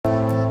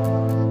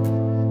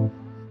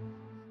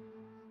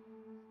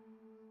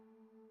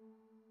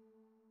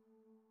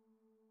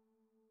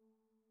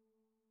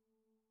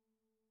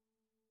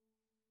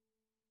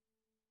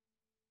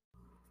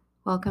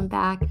Welcome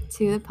back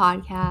to the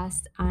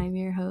podcast. I'm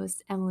your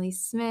host, Emily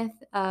Smith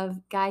of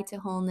Guide to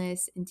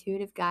Wholeness,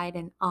 intuitive guide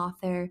and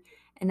author,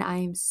 and I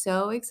am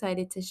so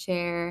excited to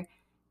share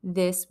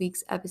this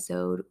week's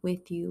episode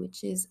with you,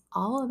 which is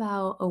all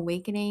about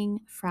awakening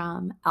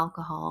from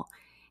alcohol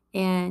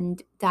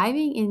and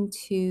diving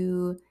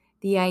into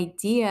the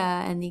idea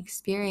and the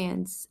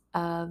experience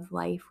of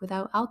life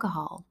without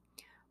alcohol.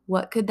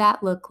 What could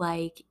that look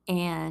like?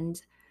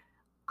 And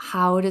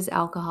how does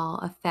alcohol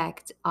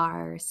affect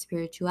our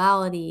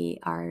spirituality,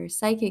 our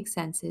psychic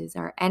senses,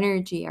 our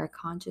energy, our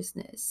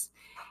consciousness?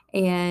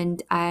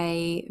 And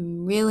I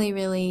am really,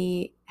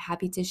 really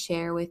happy to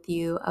share with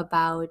you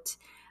about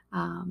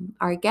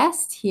our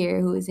guest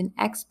here, who is an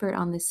expert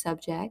on this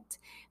subject,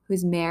 who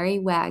is Mary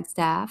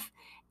Wagstaff.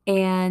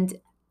 And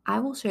I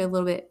will share a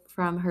little bit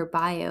from her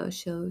bio.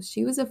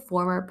 She was a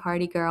former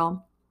party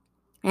girl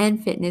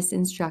and fitness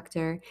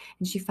instructor,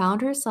 and she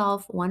found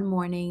herself one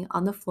morning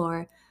on the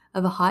floor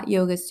of a hot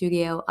yoga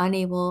studio,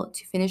 unable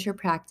to finish her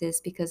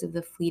practice because of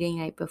the fleeting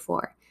night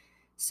before.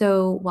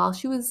 So while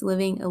she was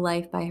living a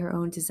life by her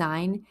own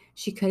design,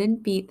 she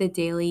couldn't beat the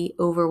daily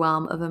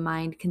overwhelm of a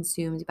mind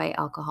consumed by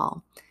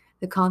alcohol.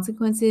 The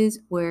consequences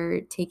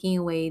were taking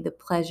away the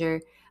pleasure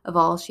of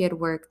all she had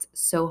worked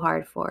so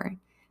hard for.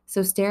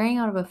 So, staring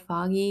out of a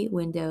foggy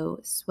window,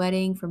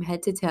 sweating from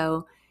head to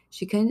toe,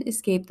 she couldn't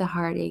escape the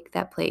heartache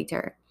that plagued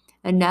her.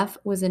 Enough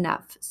was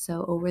enough.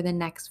 So, over the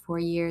next 4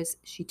 years,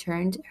 she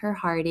turned her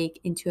heartache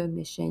into a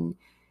mission.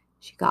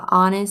 She got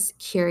honest,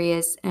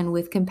 curious, and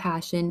with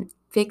compassion,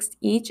 fixed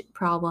each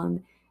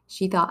problem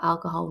she thought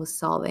alcohol was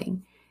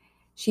solving.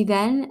 She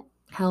then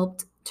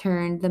helped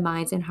turn the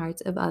minds and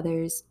hearts of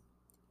others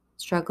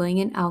struggling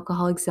in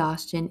alcohol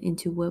exhaustion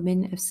into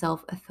women of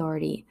self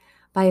authority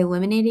by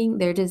eliminating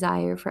their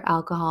desire for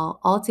alcohol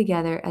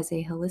altogether as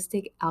a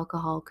holistic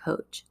alcohol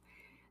coach.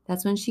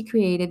 That's when she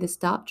created the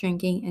Stop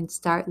Drinking and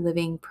Start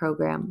Living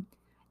program,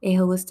 a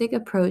holistic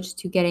approach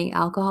to getting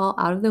alcohol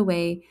out of the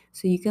way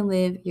so you can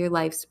live your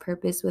life's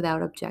purpose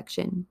without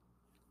objection.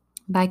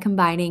 By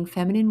combining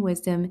feminine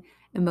wisdom,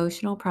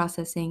 emotional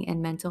processing,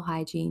 and mental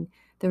hygiene,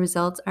 the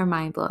results are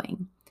mind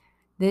blowing.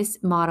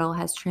 This model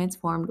has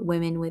transformed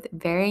women with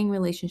varying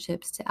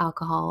relationships to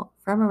alcohol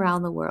from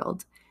around the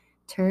world.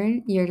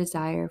 Turn your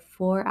desire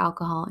for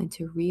alcohol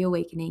into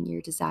reawakening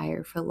your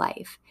desire for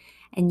life.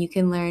 And you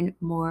can learn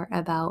more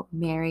about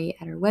Mary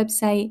at her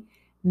website,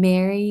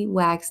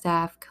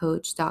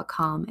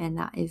 marywagstaffcoach.com, and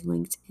that is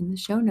linked in the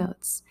show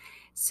notes.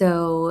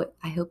 So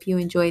I hope you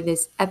enjoy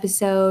this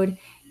episode.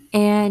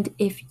 And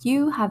if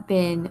you have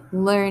been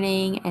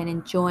learning and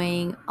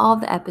enjoying all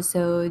the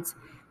episodes,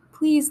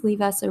 please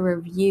leave us a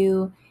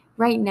review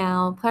right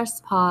now.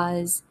 Press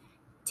pause,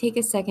 take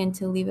a second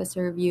to leave us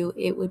a review.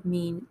 It would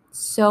mean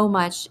so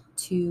much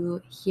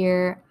to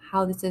hear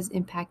how this has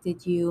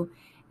impacted you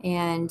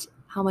and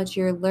how much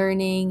you're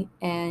learning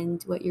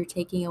and what you're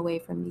taking away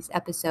from these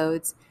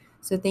episodes.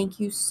 So, thank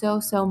you so,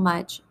 so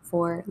much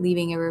for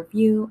leaving a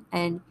review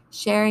and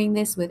sharing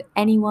this with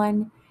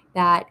anyone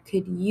that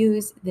could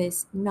use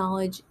this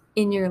knowledge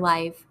in your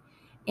life.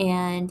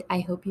 And I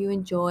hope you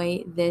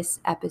enjoy this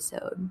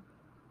episode.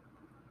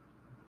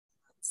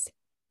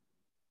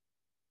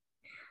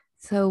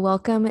 So,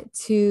 welcome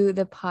to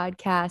the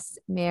podcast,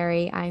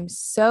 Mary. I'm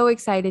so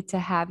excited to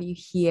have you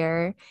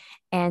here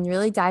and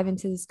really dive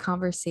into this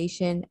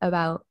conversation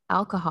about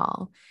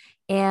alcohol.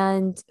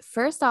 And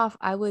first off,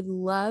 I would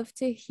love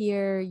to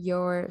hear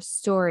your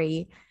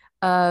story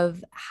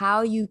of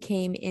how you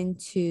came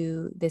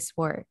into this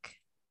work.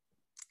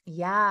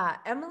 Yeah,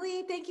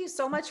 Emily, thank you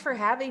so much for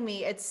having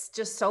me. It's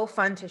just so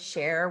fun to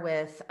share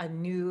with a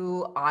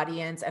new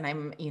audience. And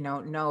I'm,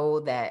 know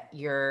that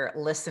your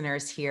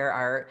listeners here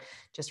are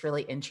just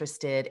really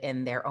interested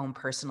in their own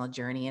personal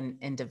journey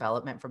and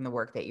development from the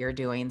work that you're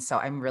doing. So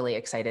I'm really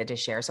excited to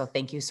share. So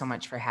thank you so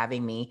much for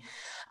having me.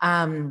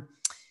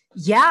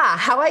 Yeah,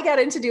 how I got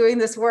into doing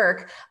this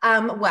work.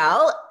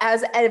 Well,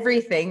 as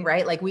everything,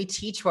 right? Like we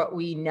teach what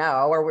we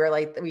know, or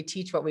we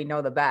teach what we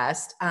know the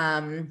best.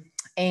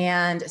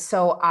 And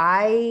so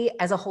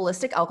as a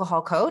holistic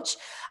alcohol coach,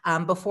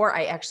 before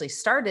I actually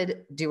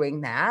started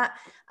doing that,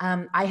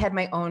 I had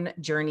my own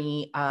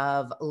journey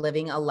of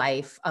living a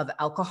life of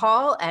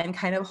alcohol and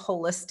kind of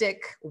holistic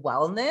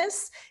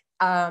wellness.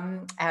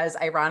 As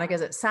ironic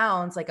as it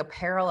sounds, like a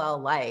parallel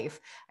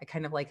life. I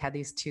kind of had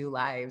these two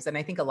lives. And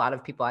I think a lot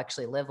of people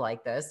actually live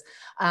like this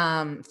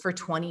for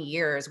 20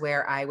 years,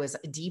 where I was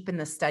deep in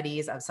the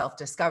studies of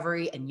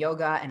self-discovery and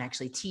yoga and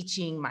actually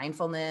teaching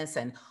mindfulness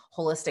and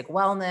holistic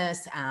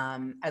wellness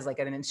as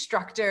an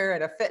instructor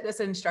and a fitness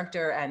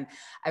instructor. And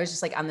I was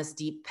just on this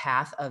deep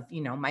path of,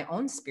 my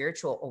own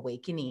spiritual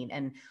awakening.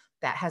 And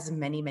that has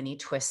many, many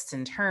twists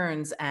and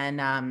turns. And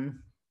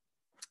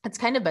it's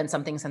kind of been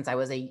something since I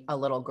was a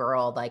little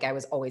girl. I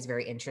was always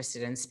very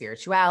interested in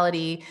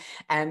spirituality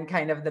and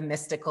kind of the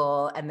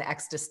mystical and the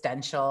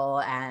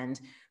existential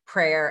and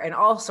prayer and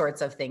all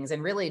sorts of things,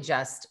 and really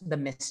just the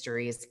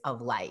mysteries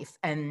of life.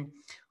 And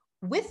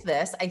with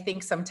this, I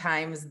think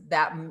sometimes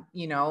that,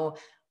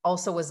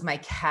 also was my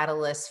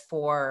catalyst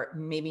for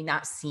maybe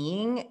not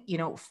seeing,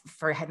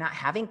 for not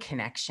having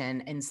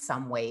connection in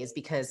some ways,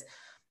 because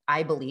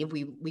I believe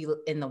we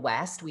in the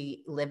West,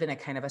 we live in a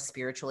kind of a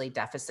spiritually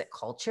deficit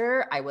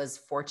culture. I was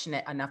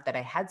fortunate enough that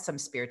I had some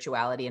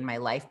spirituality in my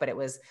life, but it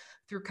was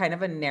through kind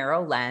of a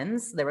narrow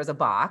lens. There was a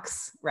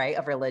box, right,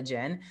 of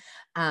religion,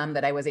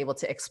 that I was able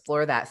to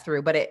explore that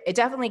through. But it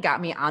definitely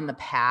got me on the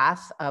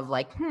path of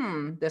like,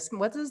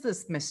 what is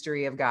this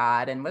mystery of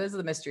God, and what is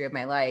the mystery of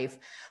my life?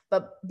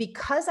 But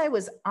because I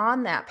was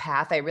on that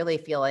path, I really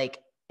feel like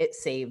it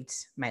saved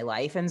my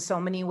life in so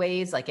many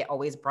ways. Like, it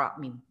always brought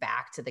me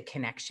back to the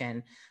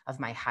connection of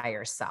my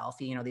higher self,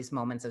 these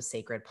moments of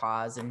sacred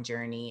pause and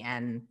journey.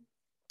 And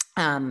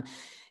um,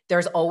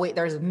 there's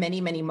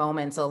many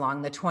moments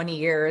along the 20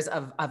 years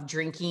of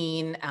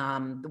drinking,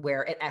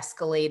 where it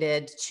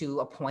escalated to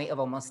a point of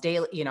almost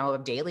daily,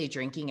 of daily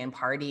drinking and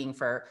partying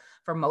for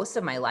most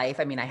of my life.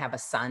 I mean, I have a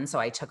son, so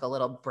I took a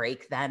little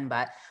break then,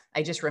 but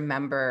I just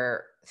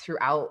remember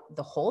throughout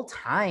the whole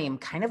time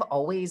kind of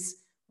always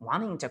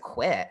wanting to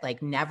quit,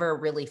 like never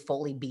really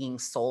fully being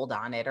sold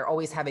on it, or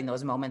always having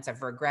those moments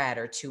of regret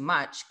or too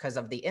much because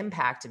of the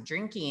impact of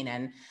drinking.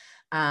 And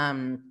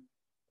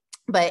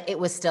but it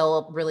was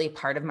still really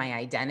part of my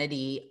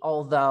identity,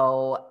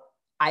 although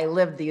I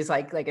lived these,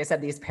 like I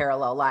said, these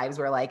parallel lives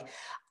where like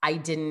I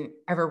didn't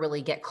ever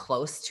really get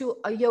close to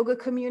a yoga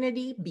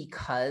community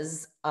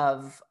because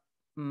of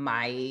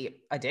my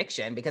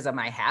addiction, because of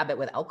my habit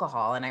with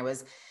alcohol. And I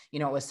was,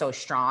 it was so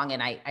strong,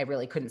 and I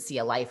really couldn't see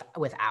a life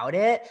without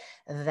it,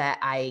 that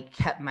I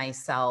kept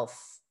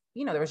myself,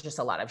 there was just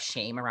a lot of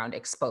shame around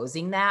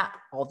exposing that.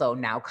 Although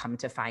now come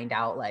to find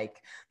out,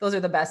 like, those are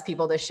the best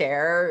people to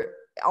share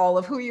all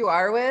of who you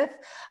are with.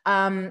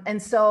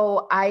 And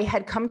so I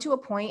had come to a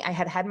point, I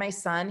had had my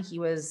son, he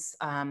was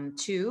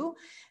 2,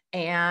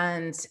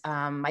 and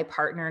my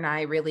partner and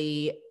I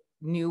really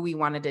knew we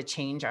wanted to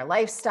change our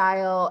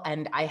lifestyle.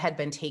 And I had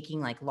been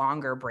taking like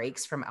longer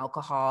breaks from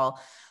alcohol,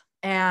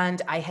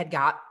 and I had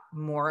I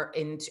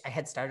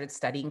had started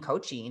studying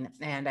coaching,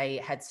 and I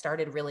had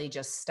started really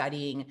just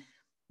studying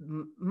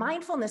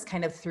mindfulness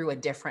kind of through a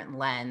different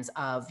lens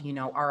of,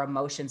 our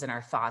emotions and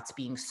our thoughts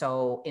being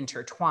so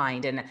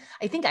intertwined. And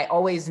I think I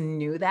always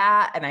knew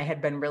that. And I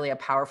had been really a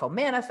powerful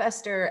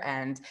manifester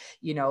and,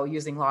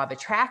 using law of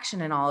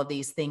attraction and all of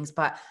these things,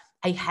 but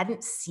I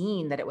hadn't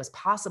seen that it was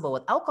possible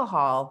with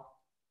alcohol.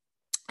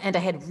 And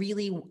I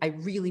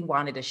really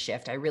wanted to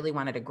shift. I really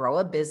wanted to grow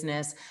a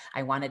business.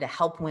 I wanted to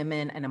help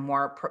women in a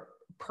more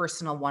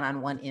personal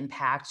one-on-one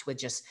impact with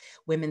just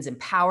women's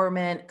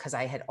empowerment, because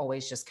I had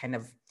always just kind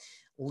of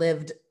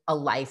lived a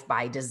life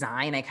by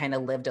design. I kind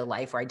of lived a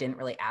life where I didn't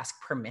really ask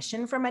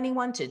permission from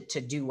anyone to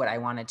do what I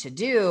wanted to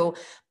do.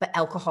 But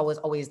alcohol was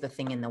always the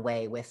thing in the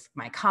way with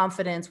my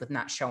confidence, with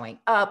not showing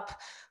up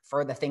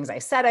for the things I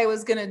said I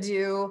was going to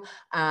do.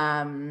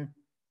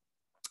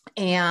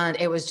 And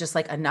it was just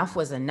like, enough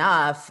was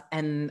enough.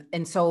 And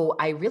so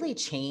I really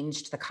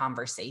changed the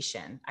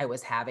conversation I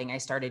was having. I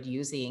started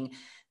using,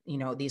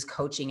 these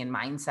coaching and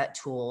mindset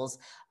tools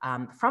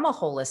from a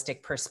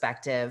holistic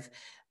perspective,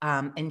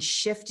 and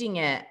shifting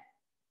it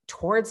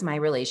towards my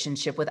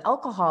relationship with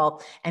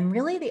alcohol. And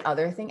really the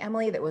other thing,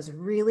 Emily, that was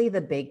really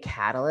the big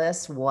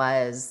catalyst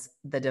was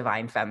the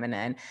divine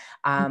feminine.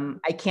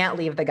 I can't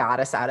leave the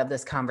goddess out of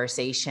this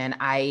conversation.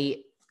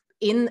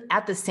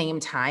 At the same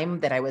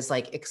time that I was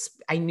like,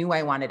 I knew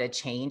I wanted to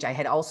change, I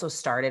had also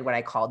started what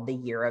I called the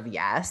year of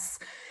yes.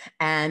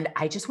 And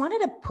I just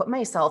wanted to put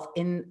myself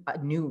in a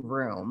new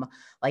room.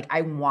 Like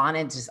I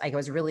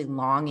was really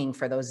longing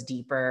for those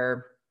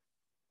deeper,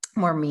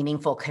 more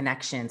meaningful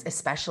connections,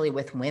 especially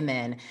with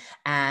women.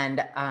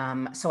 And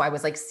so I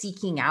was like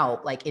seeking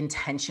out, like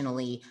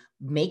intentionally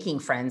making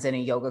friends in a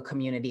yoga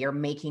community, or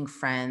making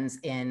friends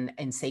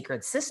in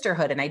sacred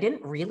sisterhood. And I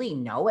didn't really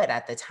know it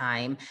at the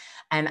time.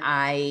 And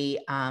I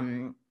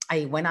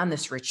went on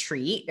this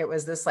retreat. It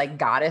was this like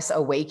goddess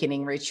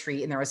awakening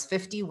retreat, and there was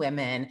 50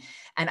 women,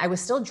 and I was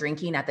still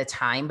drinking at the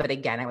time. But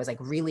again, I was like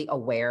really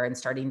aware and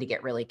starting to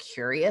get really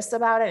curious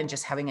about it, and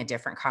just having a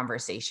different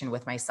conversation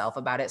with myself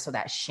about it. So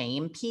that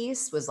shame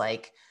piece was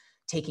like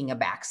taking a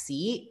back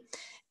seat.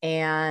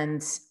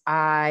 And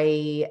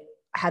I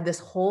had this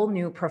whole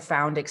new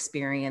profound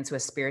experience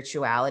with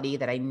spirituality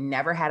that I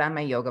never had on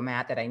my yoga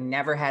mat, that I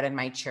never had in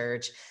my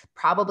church,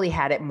 probably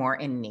had it more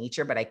in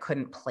nature, but I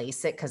couldn't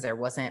place it because there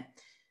wasn't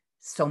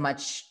so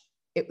much,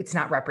 it's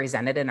not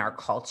represented in our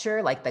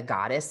culture. Like the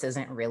goddess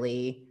isn't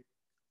really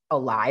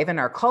alive in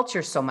our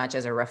culture so much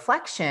as a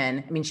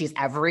reflection. I mean, she's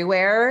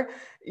everywhere,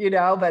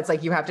 but it's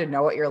like, you have to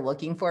know what you're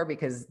looking for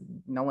because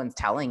no one's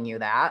telling you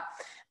that.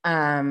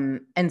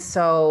 And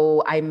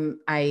so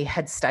I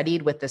had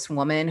studied with this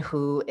woman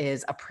who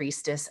is a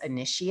priestess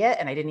initiate,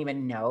 and I didn't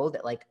even know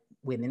that like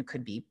women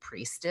could be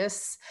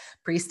priestesses.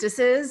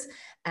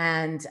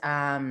 And,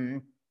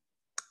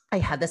 I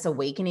had this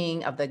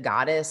awakening of the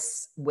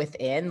goddess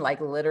within,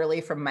 like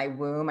literally from my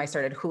womb. I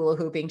started hula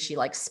hooping. She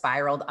like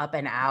spiraled up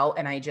and out.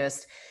 And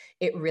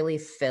it really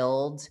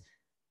filled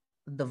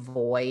the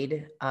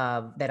void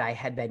that I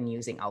had been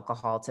using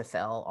alcohol to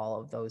fill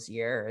all of those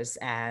years.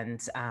 And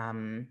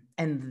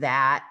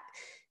that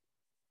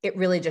it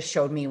really just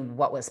showed me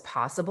what was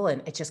possible.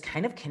 And it just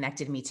kind of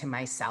connected me to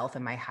myself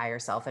and my higher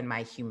self and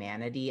my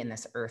humanity and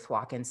this earth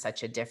walk in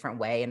such a different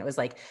way. And it was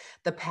like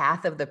the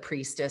path of the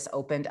priestess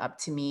opened up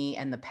to me,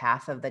 and the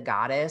path of the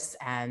goddess,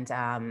 and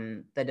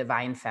the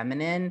divine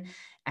feminine.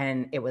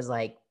 And it was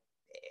like,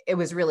 it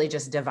was really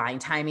just divine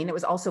timing. It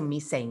was also me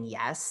saying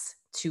yes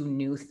to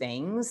new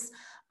things.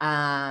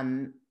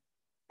 Um,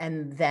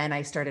 and then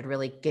I started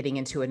really getting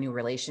into a new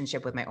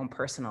relationship with my own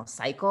personal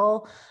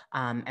cycle,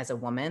 as a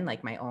woman,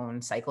 like my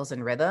own cycles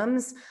and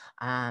rhythms,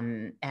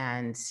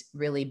 and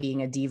really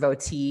being a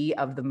devotee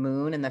of the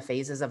moon and the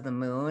phases of the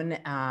moon,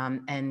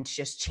 and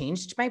just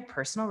changed my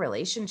personal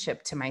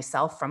relationship to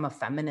myself from a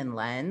feminine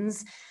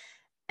lens,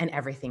 and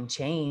everything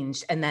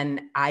changed. And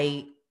then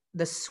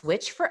the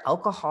switch for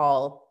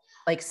alcohol,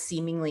 like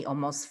seemingly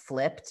almost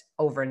flipped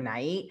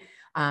overnight.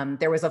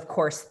 There was, of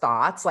course,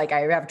 thoughts. Like,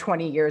 I have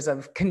 20 years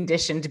of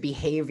conditioned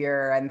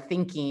behavior and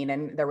thinking,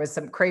 and there was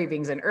some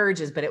cravings and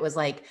urges, but it was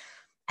like,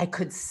 I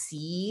could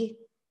see,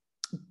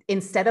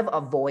 instead of a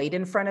void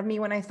in front of me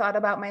when I thought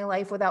about my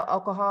life without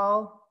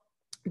alcohol,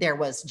 there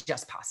was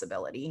just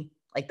possibility.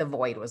 Like, the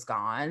void was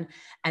gone.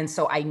 And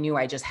so I knew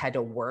I just had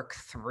to work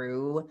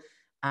through,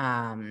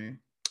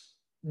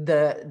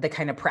 the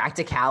kind of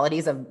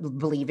practicalities of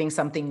believing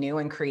something new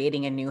and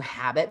creating a new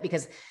habit,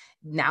 because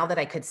now that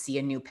I could see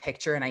a new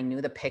picture, and I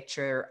knew the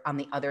picture on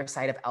the other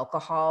side of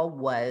alcohol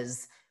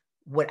was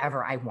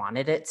whatever I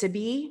wanted it to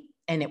be.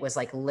 And it was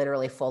like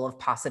literally full of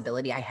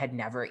possibility I had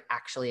never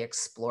actually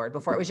explored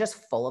before. It was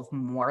just full of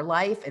more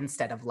life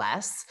instead of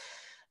less,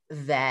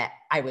 that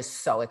I was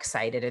so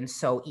excited and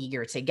so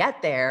eager to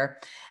get there.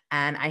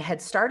 And I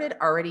had started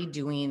already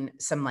doing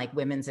some like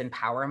women's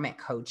empowerment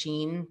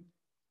coaching,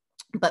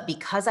 but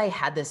because I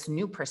had this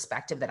new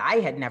perspective that I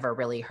had never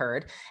really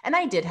heard, and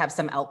I did have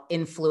some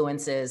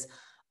influences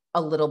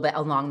a little bit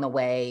along the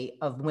way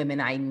of women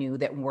I knew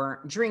that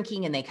weren't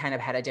drinking, and they kind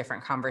of had a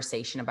different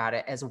conversation about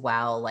it as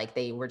well. Like,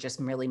 they were just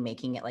really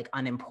making it like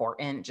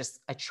unimportant, just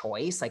a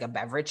choice, like a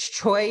beverage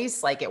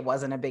choice. Like, it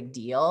wasn't a big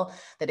deal,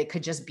 that it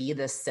could just be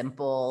this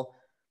simple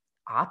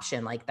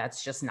option. Like,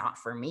 that's just not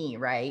for me.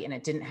 Right. And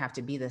it didn't have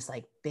to be this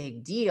like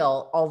big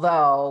deal,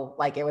 although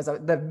like it was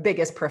the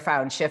biggest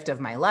profound shift of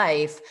my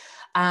life.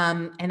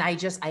 And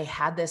I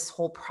had this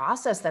whole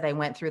process that I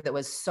went through that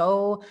was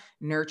so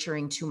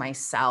nurturing to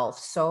myself,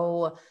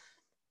 so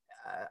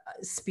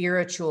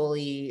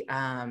spiritually,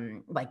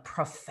 like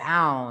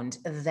profound,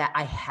 that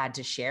I had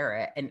to share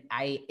it. And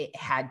it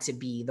had to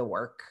be the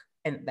work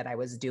that I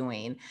was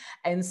doing.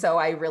 And so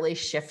I really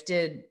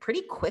shifted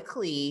pretty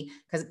quickly,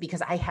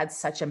 because I had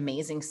such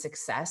amazing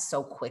success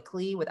so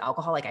quickly with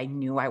alcohol. Like, I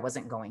knew I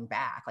wasn't going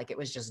back. Like, it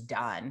was just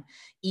done,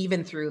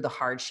 even through the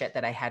hard shit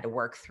that I had to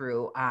work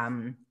through.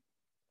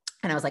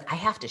 And I was like, I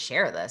have to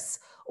share this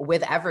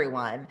with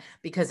everyone,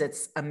 because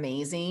it's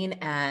amazing.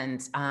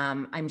 And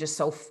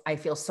I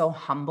feel so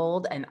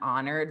humbled and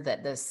honored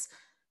that this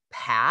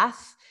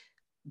path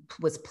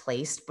was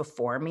placed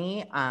before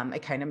me.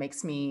 It kind of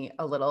makes me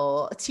a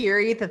little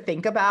teary to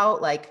think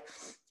about like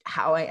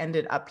how I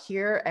ended up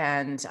here.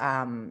 And,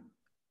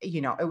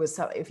 it was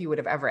so, if you would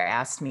have ever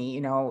asked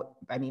me,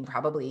 I mean,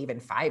 probably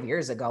even 5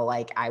 years ago,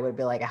 like I would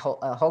be like a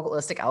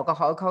holistic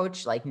alcohol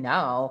coach, like,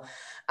 no.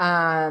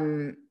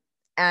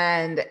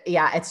 And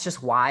yeah, it's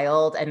just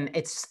wild. And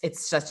it's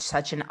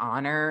such an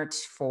honor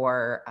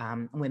for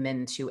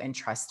women to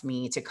entrust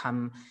me to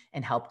come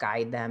and help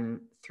guide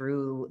them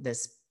through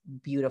this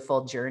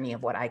beautiful journey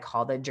of what I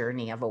call the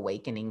journey of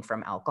awakening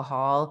from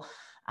alcohol,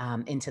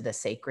 into the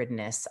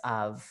sacredness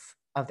of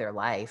their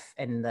life,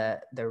 and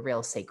the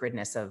real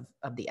sacredness of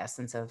the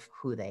essence of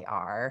who they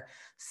are.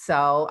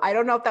 So I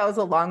don't know if that was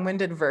a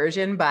long-winded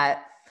version,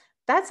 but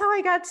that's how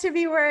I got to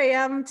be where I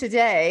am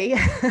today.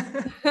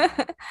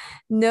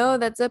 No,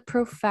 that's a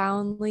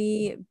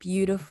profoundly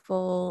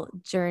beautiful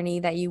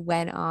journey that you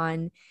went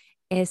on,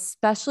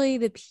 especially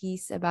the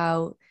piece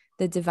about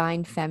the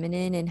divine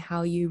feminine and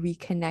how you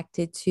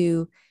reconnected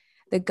to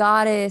the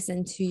goddess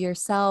and to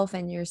yourself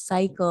and your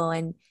cycle.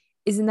 And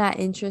isn't that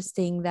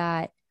interesting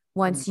that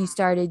once you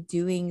started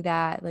doing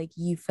that, like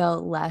you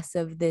felt less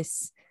of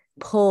this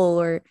pull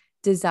or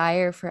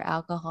desire for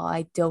alcohol?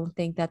 I don't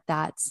think that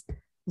that's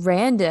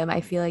random.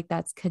 I feel like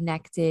that's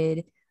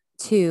connected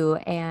too.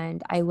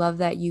 And I love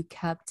that you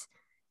kept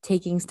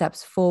taking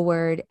steps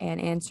forward and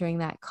answering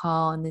that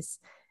call and this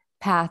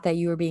path that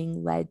you were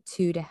being led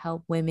to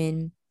help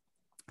women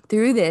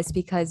through this.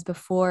 Because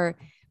before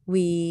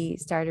we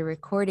started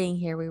recording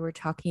here, we were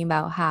talking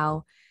about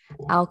how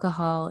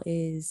alcohol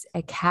is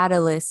a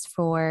catalyst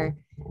for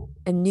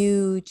a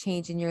new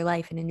change in your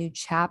life and a new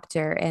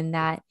chapter. And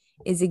that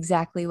is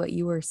exactly what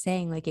you were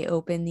saying. Like, it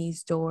opened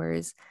these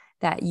doors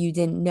that you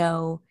didn't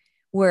know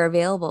were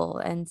available.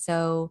 And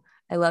so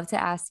I love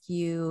to ask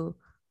you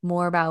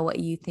more about what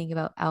you think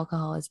about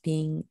alcohol as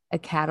being a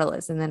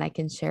catalyst. And then I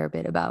can share a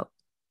bit about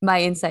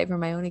my insight from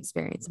my own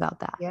experience about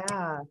that.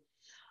 Yeah.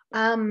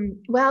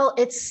 Well,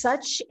 it's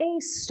such a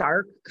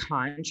stark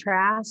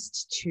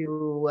contrast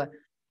to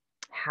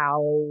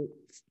how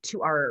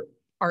to our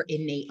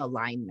innate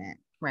alignment,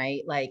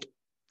 right? Like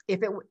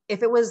if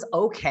it was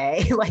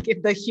okay, like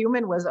if the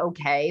human was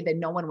okay, then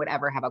no one would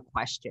ever have a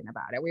question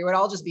about it. We would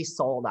all just be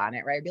sold on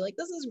it, right? Be like,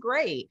 this is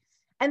great.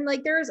 And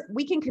like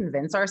we can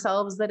convince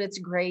ourselves that it's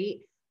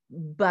great,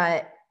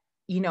 but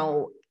you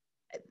know,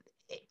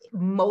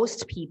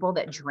 most people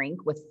that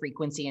drink with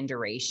frequency and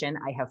duration,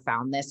 I have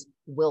found this,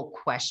 will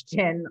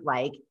question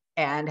like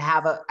and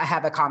have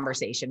a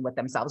conversation with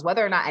themselves,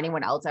 whether or not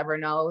anyone else ever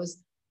knows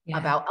Yeah.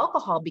 about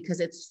alcohol, because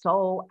it's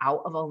so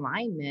out of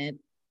alignment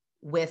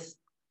with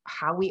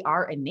how we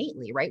are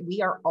innately, right?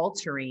 We are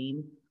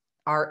altering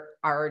our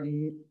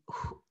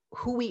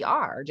who we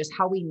are, just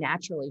how we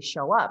naturally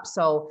show up.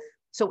 So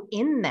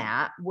in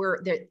that,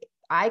 we're there.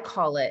 I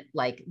call it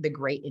like the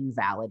great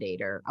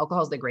invalidator.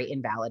 Alcohol is the great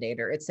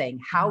invalidator. It's saying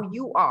how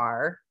you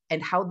are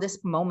and how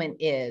this moment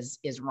is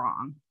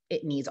wrong.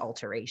 It needs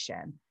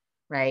alteration,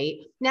 right?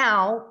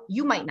 Now,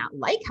 you might not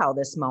like how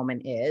this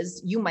moment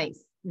is. You might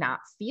not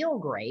feel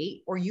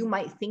great, or you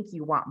might think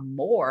you want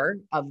more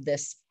of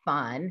this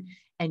fun.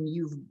 And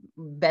you've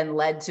been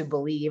led to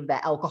believe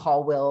that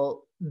alcohol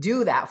will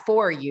do that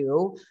for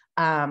you.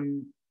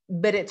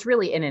 But it's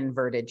really an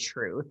inverted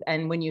truth.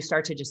 And when you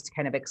start to just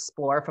kind of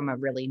explore from a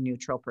really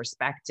neutral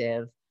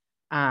perspective,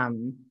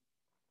 um,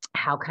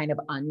 how kind of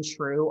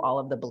untrue all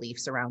of the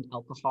beliefs around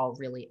alcohol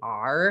really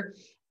are,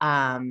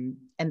 and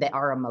that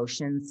our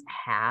emotions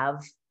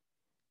have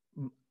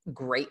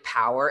great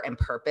power and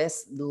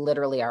purpose.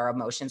 Literally, our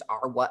emotions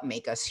are what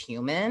make us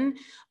human.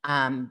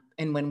 And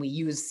when we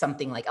use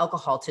something like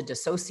alcohol to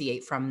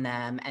dissociate from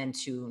them and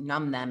to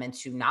numb them and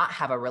to not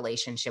have a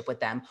relationship with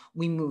them,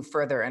 we move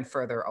further and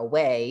further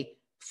away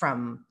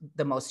from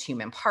the most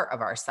human part of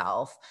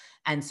ourselves.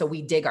 And so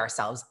we dig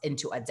ourselves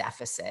into a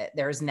deficit.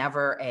 There's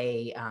never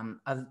a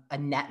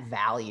net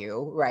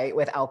value, right?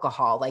 With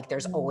alcohol, like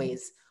there's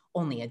always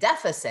only a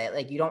deficit.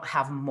 Like you don't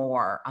have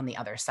more on the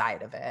other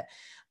side of it.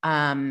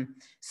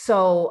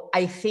 So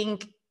I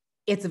think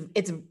it's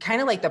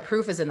kind of like the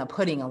proof is in the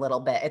pudding a little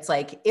bit. It's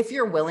like, if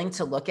you're willing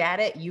to look at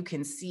it, you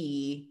can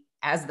see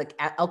as the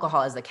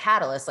alcohol as the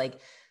catalyst, like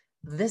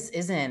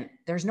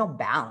there's no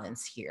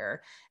balance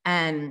here.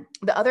 And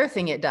the other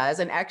thing it does,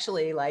 and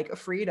actually like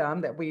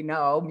Freedom that we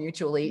know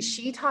mutually,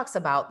 she talks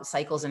about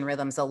cycles and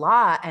rhythms a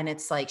lot. And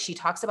it's like, she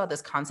talks about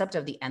this concept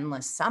of the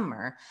endless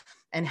summer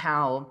and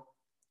how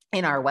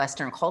in our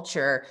Western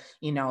culture,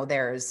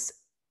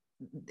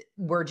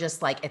 we're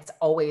just like, it's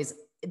always,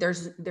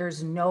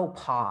 there's no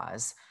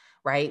pause,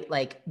 right?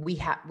 Like we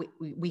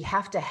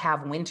have to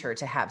have winter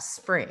to have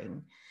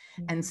spring.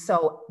 And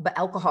so, but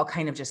alcohol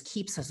kind of just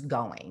keeps us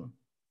going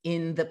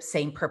in the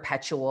same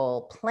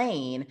perpetual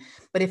plane.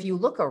 But if you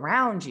look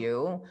around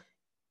you,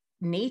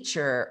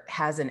 nature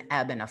has an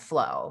ebb and a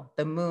flow.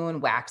 The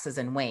moon waxes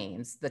and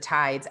wanes, the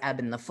tides ebb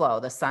and the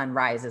flow, the sun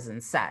rises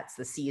and sets,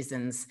 the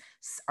seasons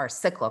are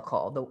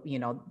cyclical.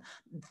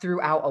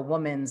 Throughout a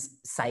woman's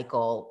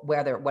cycle,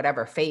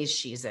 whatever phase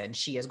she's in,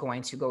 she is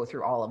going to go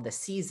through all of the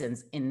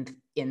seasons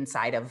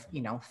inside of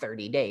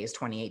 30 days,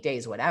 28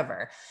 days,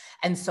 whatever.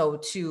 And so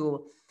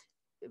to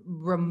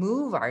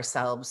remove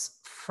ourselves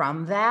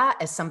from that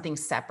as something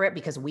separate,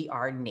 because we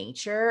are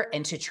nature,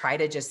 and to try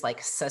to just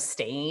like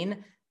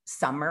sustain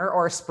summer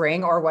or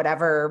spring or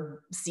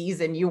whatever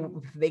season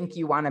you think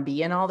you want to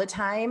be in all the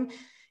time,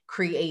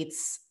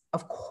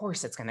 of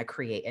course it's going to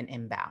create an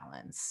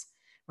imbalance,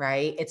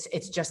 right?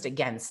 It's just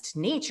against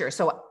nature.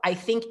 So I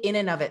think in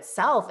and of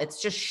itself, it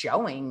just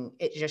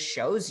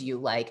shows you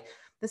like,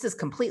 this is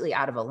completely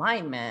out of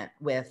alignment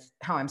with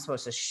how I'm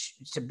supposed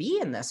to be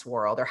in this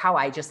world, or how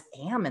I just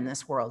am in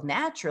this world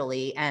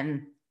naturally.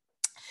 And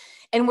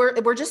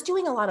we're just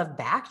doing a lot of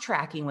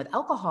backtracking with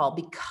alcohol,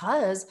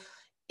 because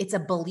it's a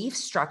belief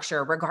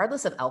structure.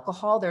 Regardless of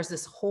alcohol, there's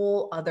this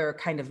whole other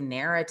kind of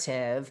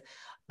narrative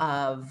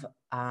of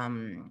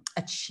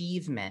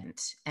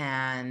achievement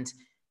and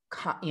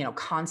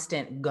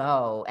constant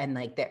go, and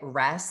like that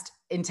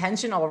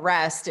intentional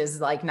rest is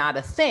like not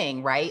a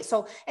thing, right?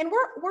 So, and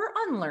we're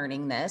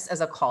unlearning this as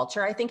a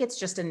culture. I think it's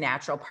just a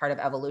natural part of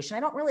evolution. I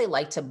don't really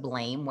like to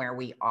blame where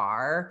we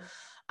are,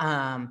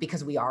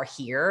 because we are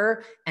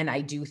here. And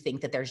I do think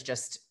that there's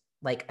just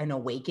like an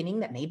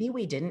awakening that maybe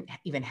we didn't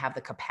even have the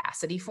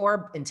capacity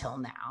for until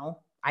now.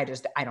 I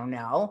don't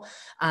know.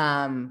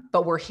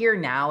 But we're here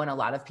now, and a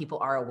lot of people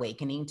are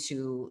awakening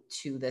to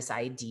this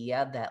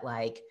idea that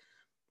like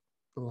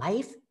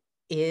life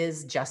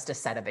is just a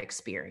set of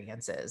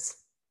experiences.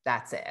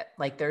 That's it.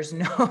 Like there's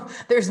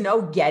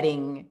no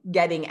getting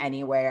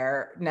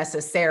anywhere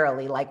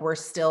necessarily. Like we're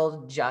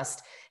still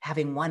just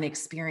having one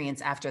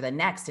experience after the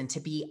next, and to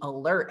be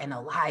alert and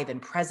alive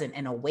and present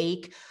and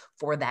awake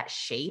for that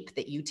shape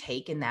that you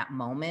take in that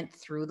moment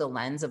through the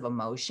lens of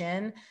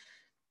emotion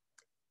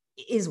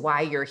is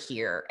why you're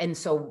here. And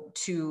so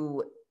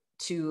to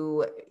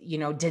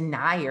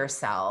deny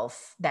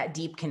yourself that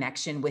deep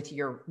connection with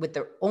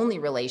the only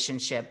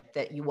relationship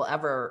that you will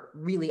ever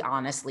really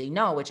honestly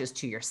know, which is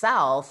to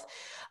yourself,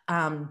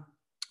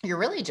 you're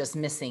really just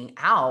missing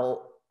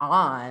out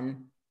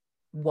on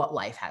what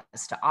life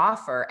has to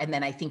offer. And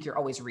then I think you're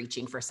always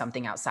reaching for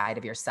something outside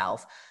of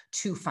yourself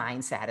to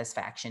find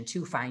satisfaction,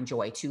 to find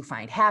joy, to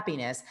find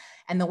happiness.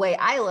 And the way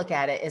I look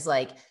at it is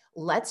like,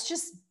 let's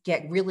just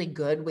get really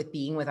good with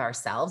being with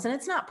ourselves. And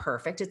it's not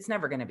perfect. It's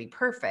never going to be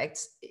perfect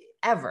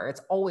ever.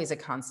 It's always a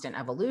constant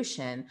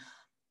evolution.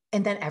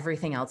 And then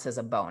everything else is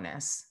a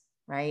bonus,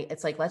 right?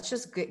 It's like, let's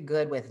just get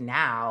good with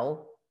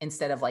now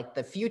instead of like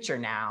the future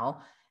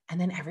now.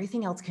 And then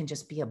everything else can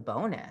just be a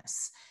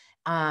bonus.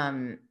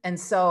 And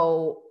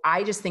so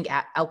I just think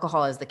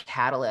alcohol as the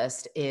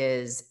catalyst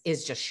is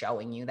just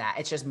showing you that.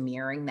 It's just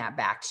mirroring that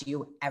back to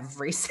you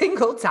every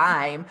single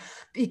time,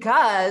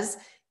 because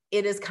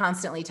it is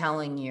constantly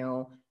telling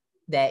you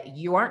that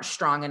you aren't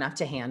strong enough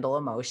to handle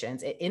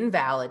emotions. It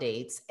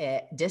invalidates,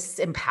 it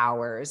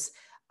disempowers.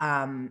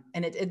 And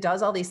it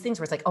does all these things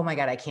where it's like, oh my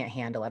God, I can't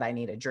handle it. I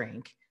need a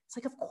drink. It's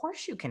like, of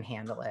course you can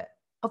handle it.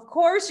 Of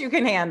course you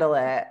can handle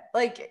it.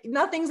 Like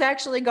nothing's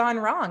actually gone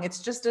wrong.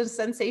 It's just a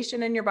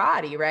sensation in your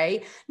body,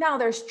 right? Now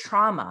there's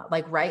trauma,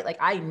 like, right? Like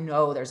I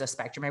know there's a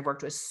spectrum. I've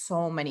worked with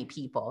so many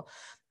people.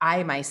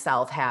 I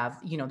myself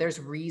have,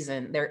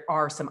 there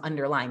are some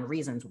underlying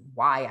reasons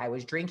why I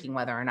was drinking,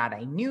 whether or not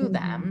I knew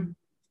them.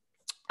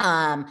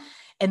 And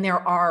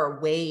there are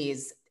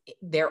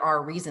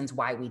reasons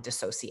why we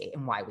dissociate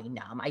and why we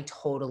numb. I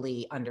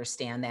totally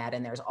understand that.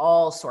 And there's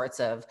all sorts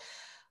of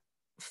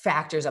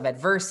factors of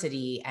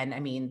adversity. And I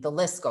mean, the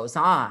list goes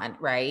on,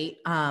 right?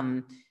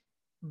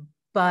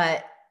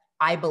 But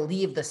I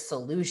believe the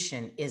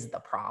solution is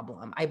the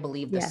problem. I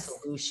believe the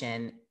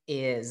solution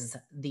is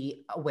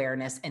the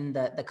awareness and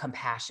the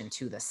compassion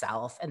to the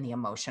self and the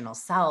emotional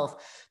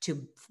self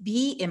to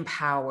be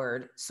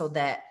empowered so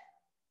that,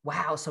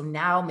 wow, so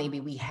now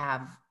maybe we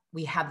have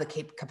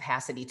the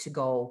capacity to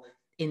go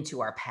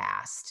into our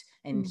past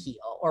and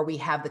heal, or we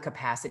have the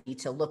capacity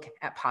to look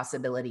at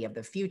possibility of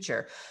the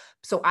future.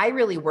 So I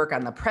really work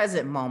on the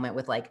present moment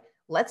with like,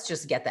 let's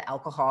just get the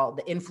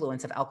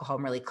influence of alcohol,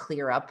 and really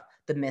clear up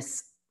the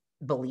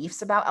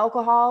misbeliefs about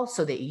alcohol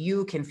so that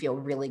you can feel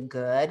really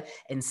good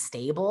and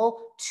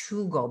stable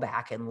to go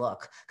back and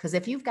look. Because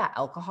if you've got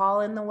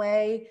alcohol in the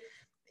way,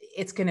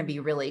 it's going to be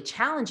really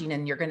challenging.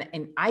 And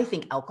and I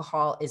think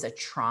alcohol is a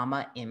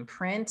trauma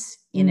imprint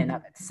in and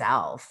of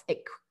itself.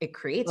 It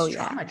creates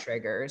trauma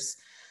triggers.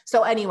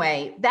 So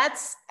anyway,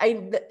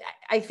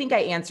 I think I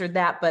answered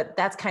that, but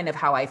that's kind of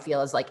how I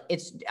feel, is like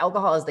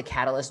alcohol is the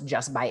catalyst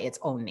just by its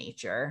own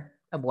nature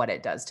of what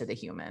it does to the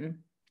human.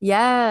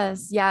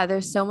 Yes. Yeah.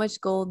 There's so much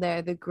gold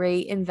there. The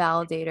great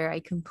invalidator. I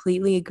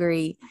completely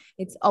agree.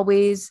 It's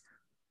always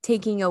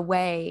taking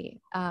away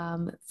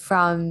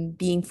from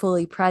being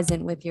fully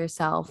present with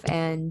yourself.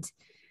 And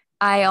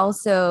I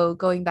also,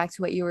 going back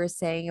to what you were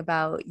saying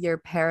about your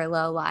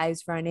parallel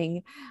lives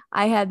running,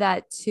 I had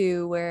that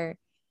too, where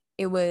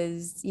it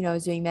was, I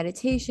was doing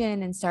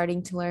meditation and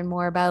starting to learn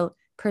more about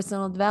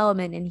personal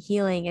development and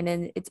healing. And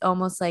then it's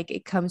almost like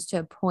it comes to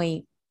a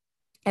point,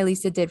 at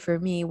least it did for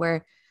me,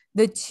 where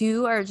the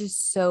two are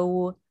just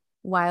so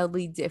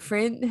wildly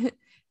different.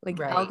 Like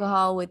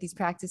alcohol with these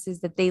practices,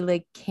 that they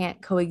like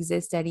can't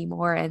coexist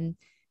anymore. And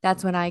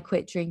that's when I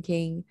quit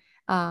drinking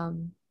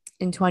in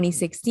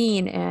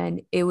 2016.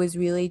 And it was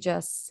really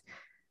just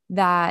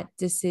that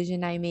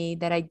decision I made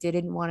that I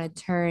didn't want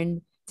to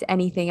turn to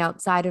anything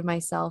outside of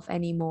myself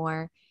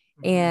anymore.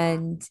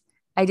 And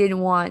I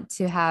didn't want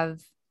to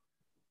have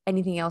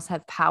anything else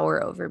have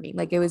power over me.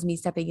 Like it was me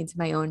stepping into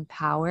my own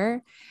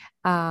power.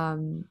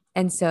 And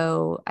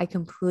so I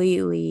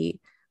completely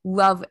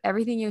love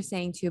everything you're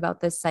saying too about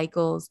the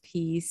cycles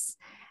piece,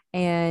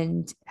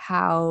 and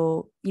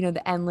how,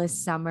 the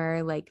endless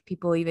summer, like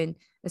people even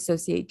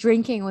associate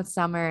drinking with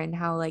summer, and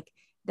how like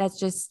that's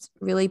just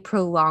really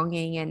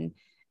prolonging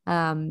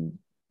and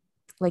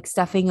like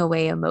stuffing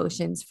away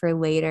emotions for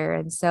later.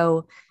 And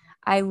so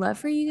I love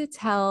for you to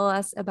tell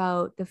us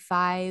about the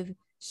 5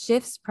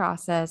 shifts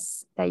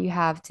process that you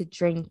have to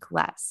drink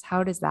less.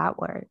 How does that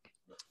work?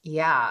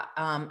 Yeah.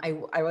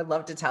 I would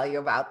love to tell you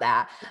about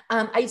that.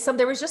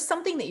 There was just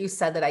something that you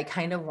said that I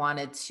kind of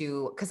wanted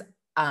to, cause,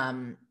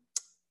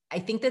 I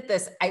think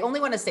that I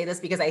only want to say this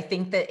because I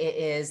think that it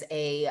is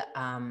a,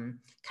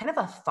 kind of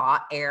a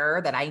thought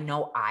error that I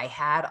know I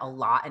had a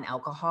lot in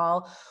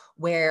alcohol,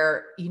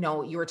 where, you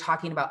were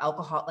talking about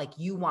alcohol, like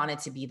you wanted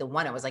to be the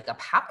one, it was like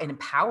an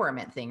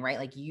empowerment thing, right?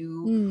 Like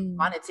you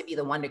wanted to be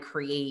the one to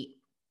create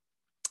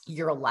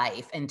your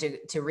life and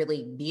to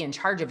really be in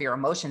charge of your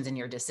emotions and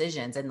your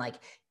decisions. And like,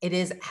 it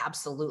is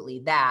absolutely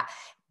that.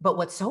 But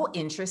what's so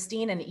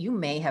interesting, and you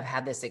may have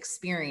had this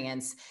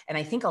experience, and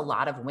I think a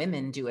lot of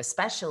women do,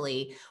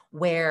 especially,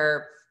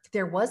 where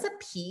there was a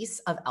piece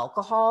of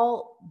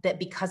alcohol that,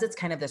 because it's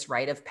kind of this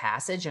rite of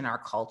passage in our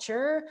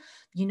culture,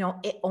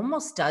 it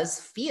almost does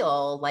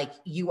feel like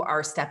you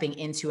are stepping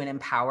into an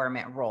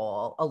empowerment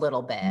role a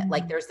little bit.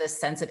 Like there's this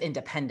sense of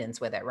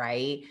independence with it,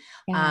 right?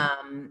 Yeah.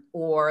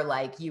 Or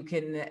like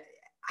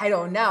I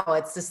don't know.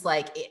 It's just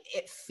like,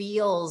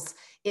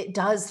 it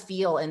does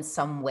feel in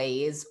some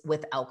ways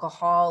with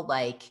alcohol,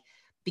 like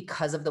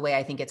because of the way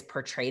I think it's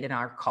portrayed in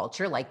our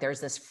culture, like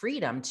there's this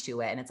freedom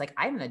to it. And it's like,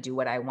 I'm going to do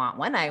what I want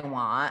when I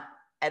want,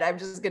 and I'm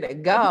just going to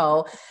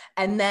go.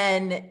 And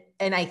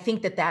I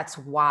think that that's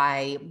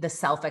why the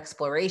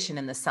self-exploration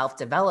and the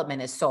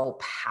self-development is so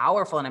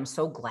powerful. And I'm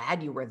so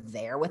glad you were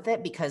there with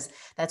it, because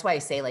that's why I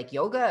say like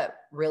yoga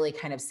really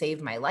kind of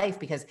saved my life,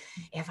 because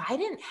if I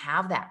didn't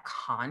have that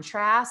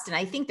contrast, and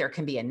I think there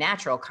can be a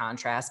natural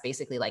contrast,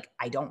 basically like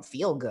I don't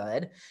feel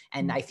good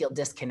and I feel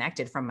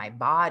disconnected from my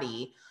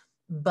body,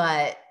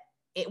 but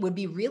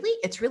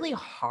it's really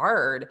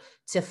hard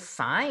to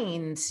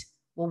find,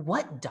 well,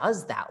 what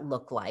does that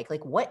look like?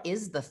 Like, what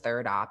is the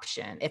third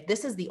option? If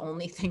this is the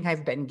only thing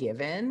I've been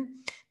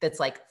given that's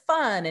like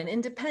fun and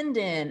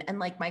independent and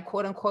like my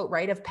quote unquote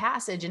rite of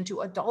passage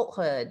into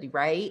adulthood,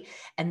 right?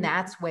 And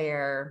that's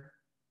where,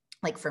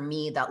 like, for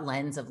me, that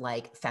lens of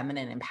like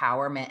feminine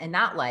empowerment, and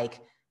not like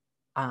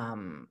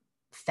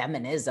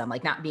feminism,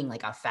 like not being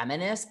like a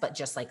feminist, but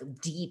just like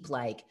deep,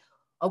 like,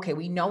 okay,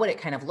 we know what it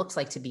kind of looks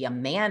like to be a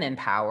man in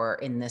power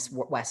in this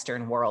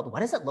Western world.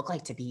 What does it look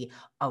like to be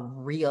a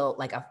real,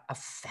 like a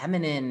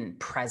feminine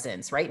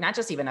presence, right? Not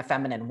just even a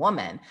feminine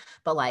woman,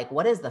 but like,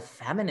 what does the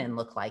feminine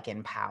look like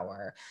in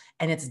power?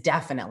 And it's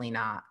definitely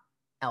not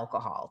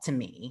alcohol to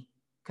me,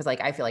 because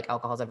like, I feel like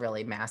alcohol is a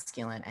really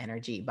masculine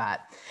energy. But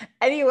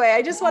anyway,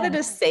 I just wanted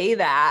to say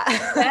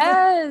that.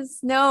 Yes.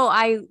 No,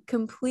 I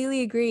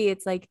completely agree.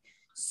 It's like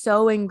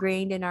so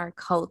ingrained in our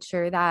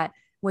culture that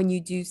when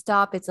you do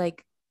stop, it's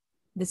like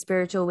the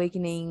spiritual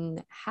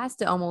awakening has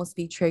to almost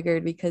be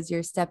triggered, because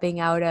you're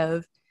stepping out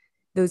of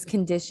those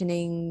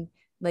conditioning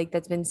like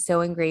that's been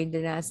so ingrained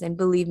in us. And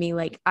believe me,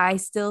 like I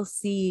still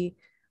see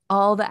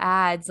all the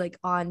ads like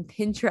on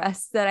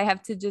Pinterest that I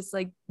have to just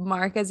like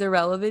mark as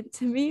irrelevant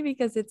to me,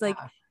 because it's like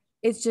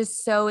it's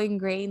just so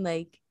ingrained,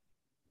 like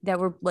that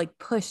we're like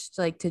pushed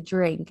like to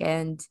drink.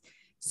 And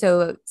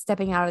so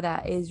stepping out of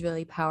that is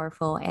really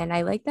powerful. And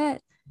I like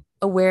that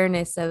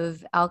awareness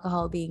of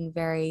alcohol being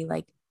very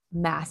like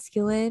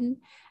masculine.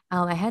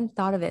 I hadn't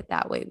thought of it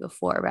that way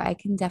before, but I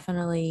can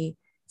definitely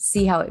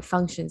see how it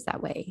functions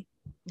that way.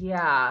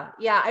 Yeah.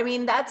 Yeah. I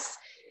mean, that's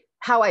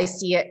how I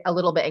see it a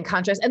little bit in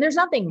contrast. And there's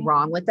nothing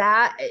wrong with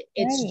that.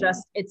 It's Right.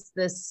 just, it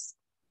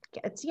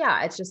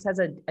just has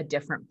a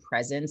different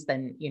presence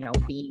than,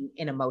 being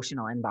an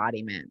emotional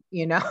embodiment.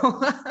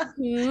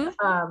 Mhm.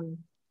 um,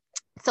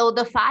 so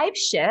the 5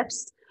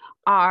 shifts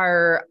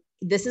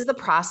this is the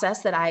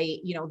process that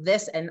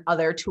this and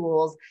other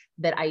tools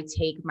that I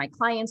take my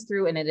clients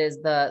through. And it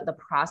is the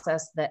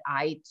process that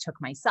I took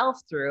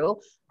myself through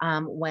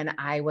when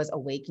I was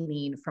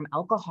awakening from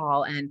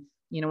alcohol. And,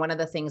 one of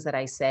the things that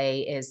I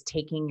say is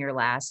taking your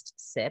last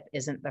sip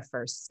isn't the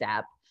first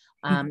step.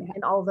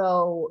 And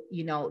although,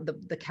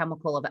 the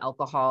chemical of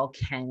alcohol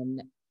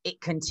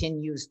it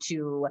continues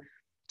to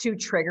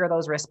trigger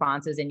those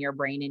responses in your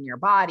brain and your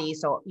body.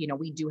 So,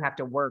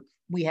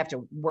 we have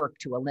to work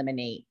to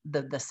eliminate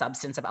the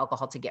substance of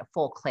alcohol to get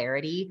full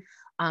clarity.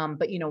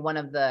 But, one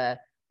of the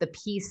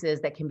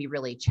pieces that can be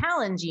really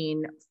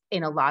challenging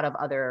in a lot of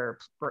other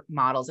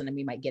models, and then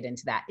we might get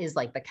into that, is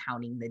like the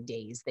counting the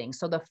days thing.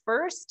 So the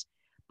first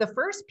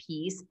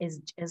piece is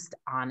just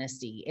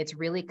honesty. It's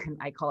really,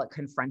 I call it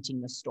confronting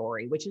the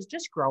story, which is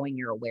just growing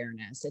your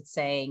awareness. It's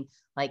saying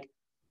like,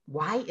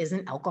 why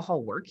isn't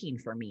alcohol working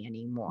for me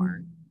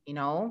anymore?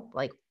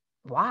 Like,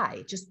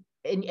 why? Just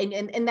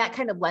and that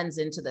kind of lends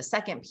into the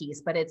second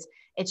piece, but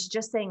it's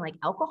just saying like,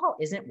 alcohol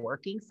isn't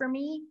working for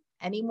me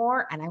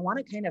anymore, and I want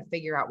to kind of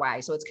figure out why.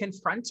 So it's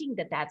confronting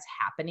that that's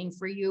happening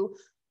for you.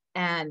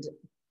 And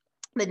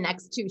the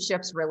next 2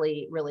 shifts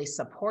really, really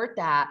support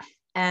that.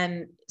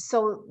 And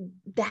so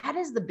that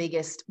is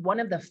one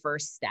of the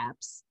first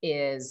steps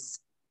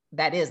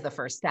that is the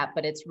first step,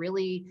 but it's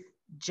really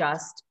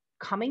just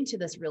coming to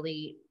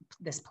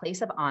this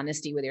place of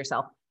honesty with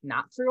yourself,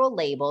 not through a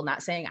label,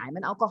 not saying I'm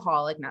an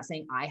alcoholic, not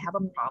saying I have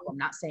a problem,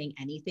 not saying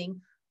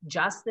anything,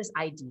 just this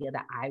idea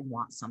that I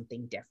want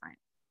something different.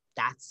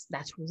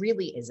 That's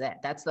really is it.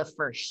 That's the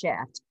first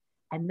shift.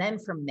 And then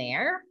from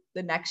there,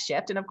 the next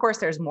shift, and of course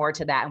there's more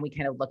to that, and we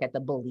kind of look at the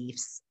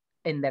beliefs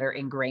that are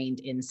ingrained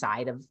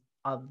inside of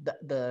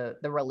the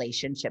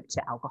relationship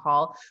to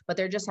alcohol. But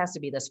there just has to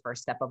be this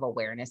first step of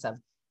awareness of,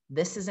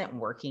 this isn't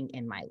working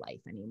in my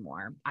life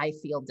anymore. I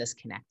feel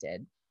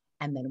disconnected.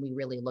 And then we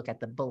really look at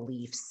the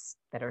beliefs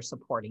that are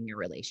supporting your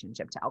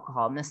relationship to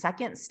alcohol. And the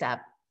second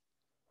step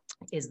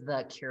is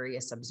the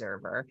curious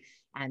observer.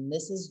 And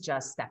this is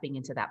just stepping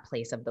into that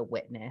place of the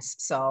witness.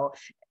 So,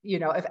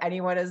 if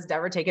anyone has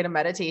ever taken a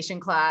meditation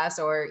class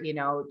or,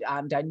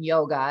 done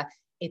yoga,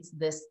 it's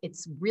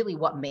really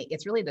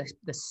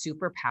the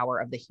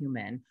superpower of the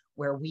human,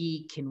 where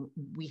we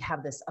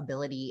have this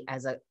ability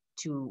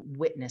to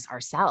witness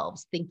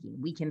ourselves thinking.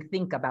 We can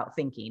think about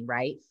thinking,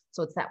 right?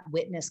 So it's that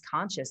witness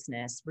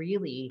consciousness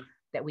really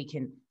that we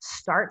can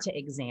start to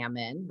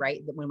examine,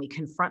 right? That when we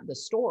confront the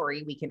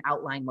story, we can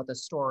outline what the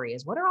story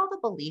is. What are all the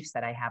beliefs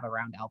that I have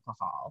around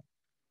alcohol?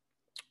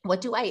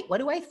 What do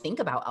I think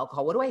about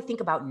alcohol? What do I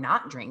think about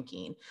not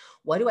drinking?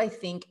 What do I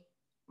think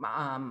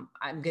I'm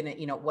gonna,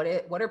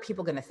 what are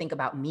people gonna think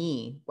about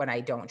me when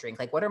I don't drink?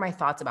 Like, what are my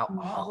thoughts about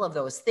all of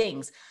those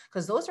things?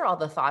 Because those are all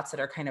the thoughts that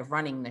are kind of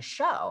running the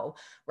show,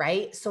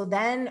 right? So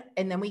then,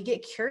 and then we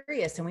get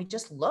curious and we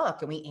just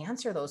look and we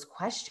answer those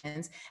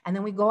questions, and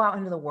then we go out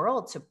into the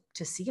world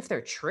to see if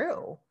they're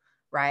true,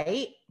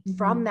 right?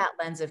 From that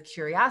lens of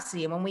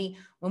curiosity. And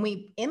when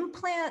we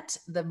implant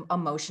the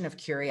emotion of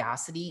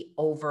curiosity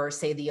over,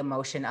 say, the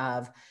emotion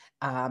of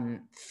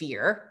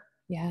fear,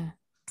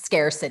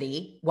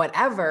 scarcity,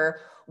 whatever,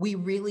 we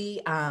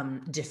really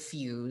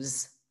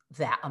diffuse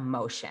that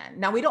emotion.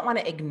 Now, we don't want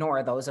to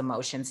ignore those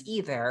emotions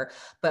either,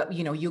 but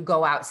you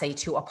go out, say,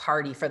 to a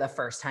party for the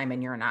first time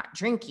and you're not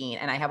drinking.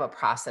 And I have a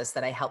process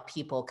that I help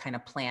people kind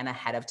of plan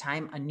ahead of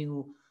time, a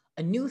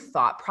new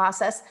thought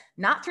process,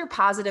 not through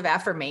positive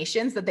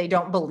affirmations that they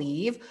don't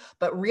believe,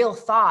 but real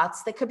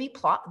thoughts that could be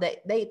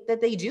that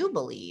they do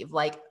believe.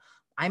 Like,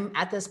 I'm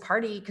at this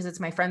party because it's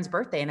my friend's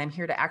birthday and I'm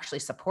here to actually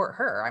support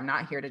her. I'm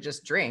not here to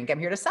just drink. I'm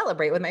here to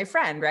celebrate with my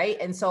friend. Right.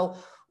 And so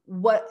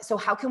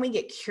how can we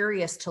get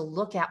curious to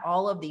look at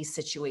all of these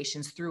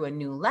situations through a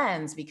new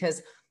lens?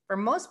 Because for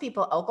most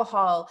people,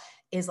 alcohol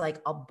is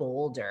like a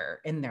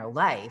boulder in their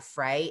life.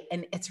 Right.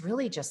 And it's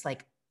really just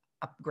like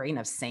a grain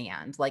of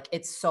sand. Like,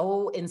 it's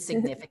so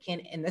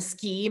insignificant in the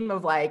scheme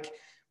of like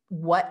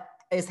what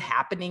is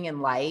happening in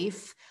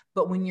life.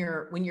 But when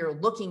you're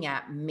looking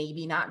at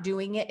maybe not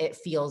doing it, it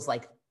feels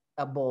like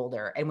a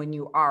boulder. And when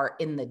you are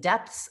in the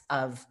depths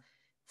of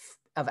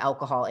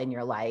alcohol in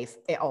your life,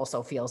 it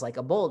also feels like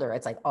a boulder.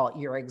 It's like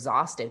you're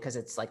exhausted because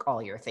it's like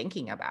all you're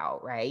thinking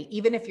about, right?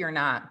 Even if you're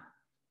not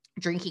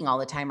drinking all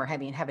the time or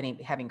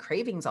having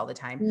cravings all the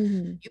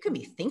time, you can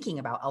be thinking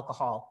about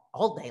alcohol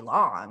all day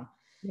long.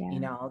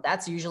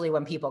 That's usually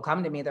when people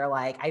come to me, they're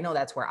like, I know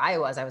that's where I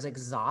was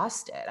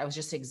exhausted. I was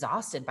just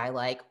exhausted by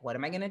like, what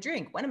am I going to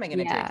drink? When am I going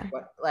to drink?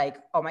 Like,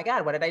 oh my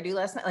God, what did I do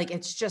last night? Like,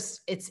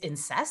 it's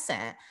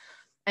incessant.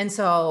 And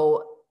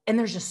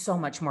there's just so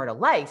much more to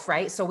life,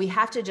 right? So we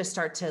have to just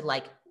start to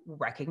like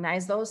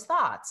recognize those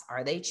thoughts.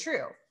 Are they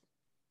true?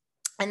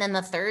 And then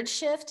the third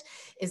shift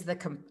is the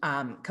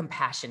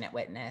compassionate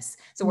witness.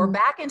 So we're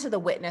back into the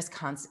witness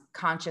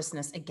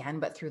consciousness again,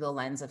 but through the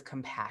lens of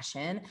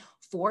compassion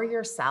for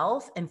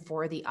yourself and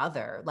for the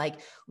other, like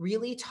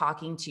really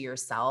talking to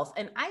yourself.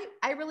 And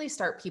I really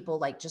start people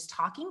like just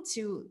talking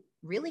to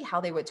really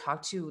how they would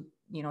talk to,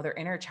 their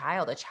inner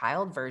child, a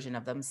child version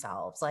of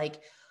themselves.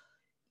 Like,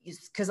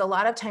 because a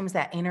lot of times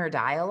that inner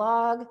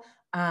dialogue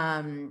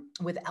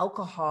with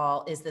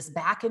alcohol is this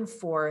back and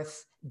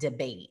forth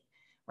debate.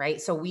 Right.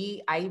 So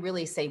I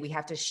really say we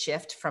have to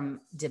shift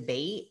from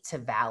debate to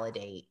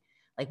validate.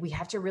 Like, we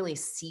have to really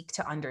seek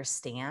to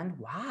understand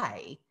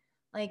why,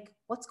 like,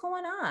 what's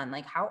going on?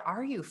 Like, how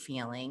are you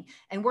feeling?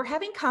 And we're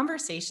having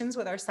conversations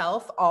with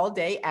ourselves all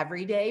day,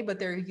 every day, but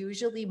they're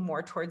usually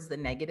more towards the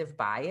negative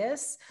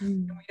bias.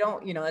 And we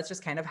don't, that's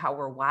just kind of how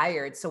we're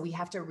wired. So we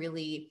have to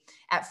really,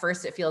 at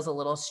first it feels a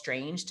little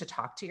strange to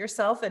talk to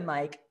yourself in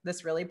like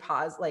this really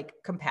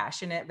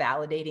compassionate,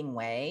 validating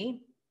way.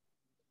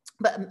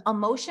 But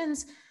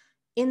emotions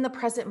in the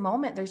present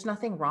moment, there's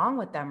nothing wrong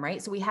with them,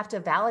 right? So we have to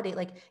validate,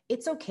 like,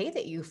 it's okay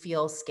that you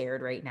feel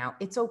scared right now.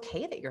 It's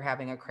okay that you're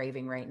having a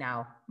craving right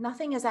now.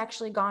 Nothing has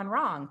actually gone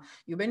wrong.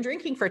 You've been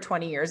drinking for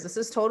 20 years. This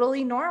is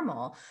totally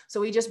normal. So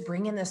we just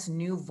bring in this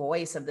new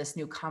voice of this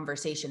new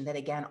conversation that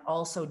again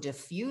also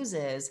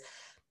diffuses.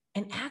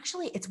 And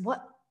actually it's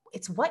what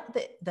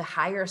the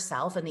higher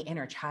self and the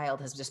inner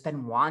child has just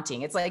been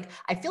wanting. It's like,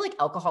 I feel like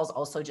alcohol is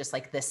also just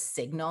like this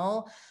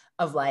signal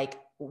of like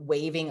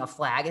waving a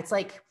flag. It's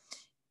like,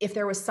 if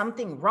there was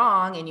something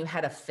wrong and you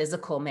had a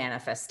physical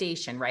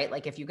manifestation, right?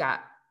 Like if you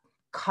got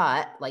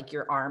cut, like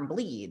your arm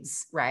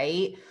bleeds,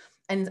 right?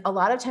 And a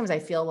lot of times I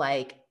feel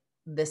like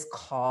this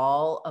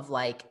call of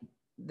like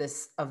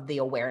of the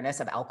awareness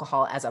of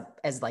alcohol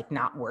as like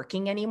not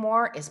working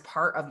anymore is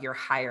part of your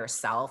higher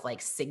self,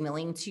 like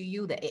signaling to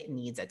you that it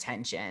needs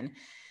attention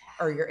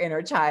or your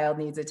inner child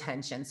needs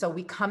attention. So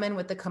we come in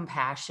with the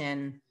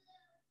compassion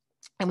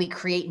and we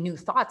create new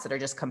thoughts that are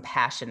just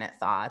compassionate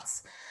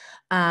thoughts.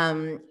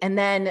 And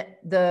then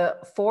the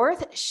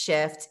fourth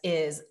shift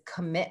is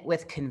commit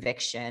with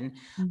conviction.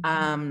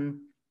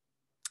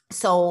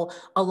 So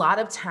a lot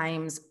of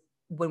times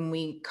when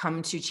we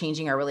come to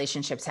changing our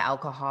relationship to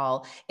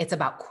alcohol, it's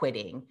about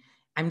quitting.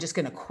 I'm just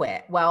going to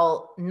quit.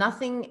 Well,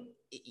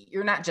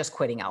 you're not just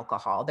quitting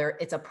alcohol.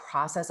 It's a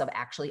process of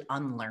actually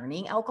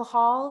unlearning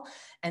alcohol.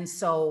 And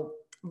so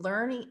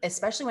learning,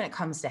 especially when it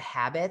comes to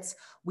habits,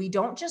 we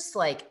don't just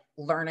like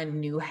learn a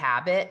new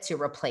habit to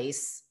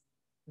replace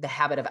the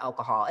habit of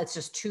alcohol. It's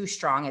just too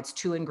strong. It's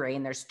too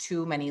ingrained. There's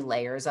too many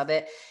layers of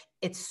it.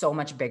 It's so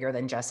much bigger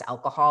than just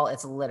alcohol.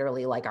 It's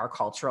literally like our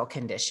cultural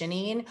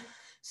conditioning.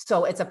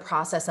 So it's a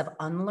process of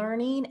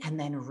unlearning and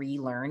then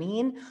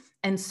relearning.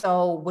 And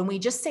so when we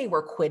just say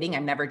we're quitting,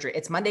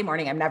 it's Monday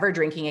morning, I'm never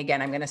drinking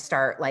again. I'm going to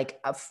start like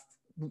a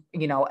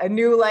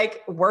new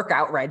like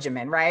workout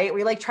regimen, right?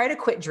 We like try to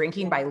quit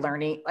drinking by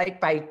learning, like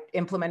by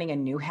implementing a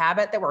new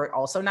habit that we're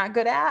also not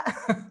good at.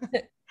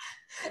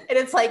 And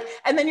it's like,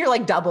 and then you're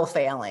like double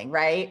failing,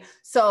 right?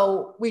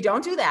 So we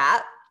don't do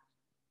that,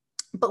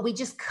 but we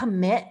just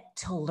commit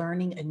to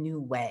learning a new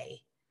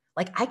way.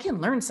 Like I can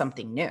learn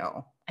something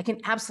new. I can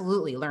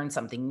absolutely learn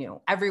something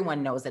new.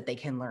 Everyone knows that they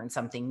can learn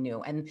something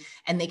new, and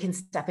they can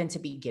step into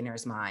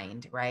beginner's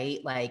mind, right?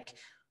 Like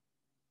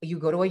you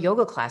go to a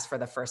yoga class for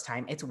the first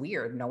time, it's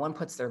weird. No one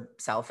puts their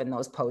self in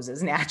those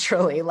poses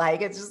naturally.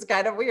 Like it's just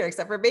kind of weird,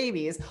 except for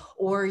babies.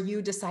 Or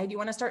you decide you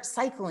want to start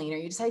cycling, or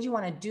you decide you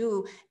want to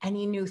do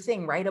any new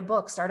thing, write a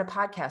book, start a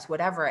podcast,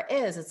 whatever it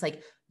is. It's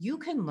like you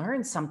can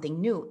learn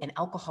something new, and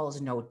alcohol is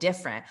no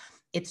different.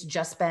 It's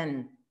just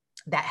been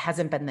that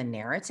hasn't been the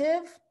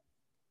narrative.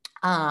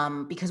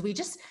 Because we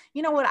just,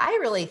 what I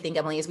really think,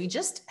 Emily, is we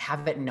just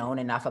haven't known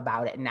enough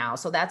about it now.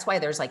 So that's why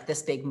there's like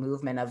this big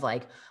movement of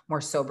like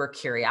more sober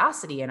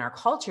curiosity in our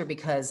culture,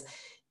 because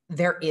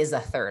there is a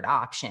third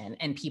option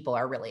and people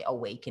are really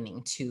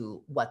awakening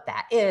to what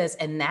that is.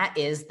 And that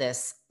is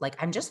this,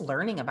 like, I'm just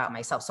learning about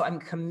myself. So I'm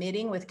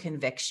committing with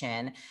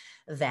conviction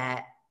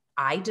that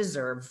I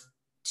deserve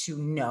to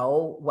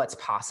know what's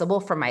possible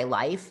for my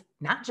life,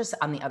 not just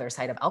on the other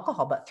side of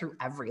alcohol, but through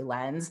every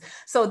lens.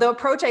 So the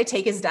approach I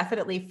take is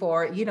definitely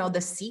for,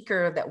 the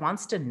seeker that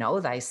wants to know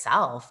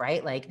thyself,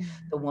 right? Like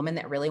the woman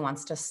that really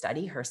wants to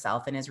study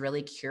herself and is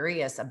really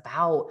curious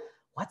about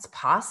what's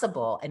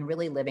possible and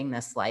really living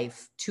this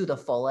life to the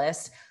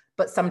fullest.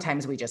 But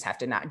sometimes we just have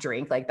to not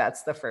drink. Like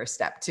that's the first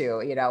step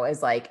too,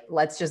 is like,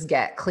 let's just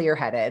get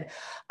clear-headed.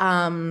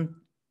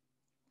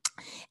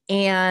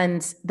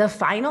 And the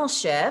final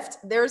shift,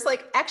 there's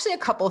like actually a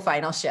couple of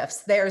final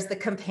shifts. There's the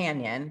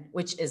companion,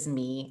 which is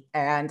me,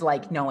 and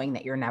like knowing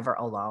that you're never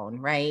alone,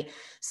 right?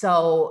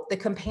 So the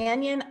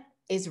companion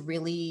is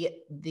really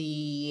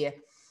the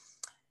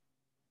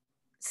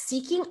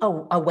seeking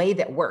a way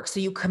that works. So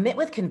you commit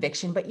with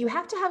conviction, but you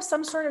have to have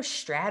some sort of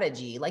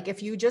strategy. Like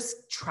if you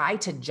just try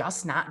to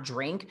just not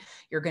drink,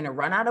 you're going to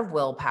run out of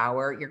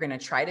willpower. You're going to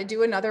try to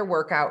do another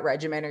workout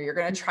regimen, or you're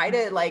going to try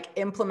to like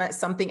implement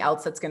something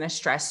else that's going to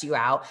stress you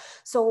out.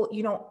 So,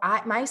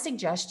 my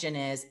suggestion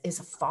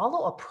is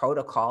follow a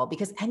protocol,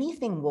 because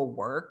anything will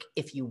work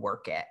if you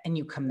work it and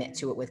you commit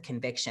to it with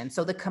conviction.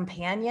 So the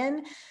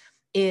companion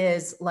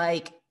is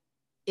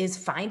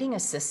finding a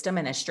system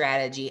and a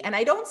strategy. And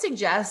I don't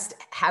suggest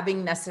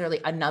having necessarily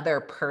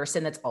another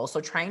person that's also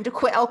trying to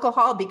quit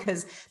alcohol,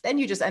 because then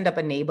you just end up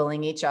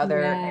enabling each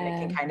other and it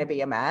can kind of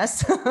be a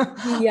mess.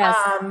 Yes,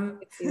 I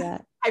see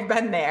that. I've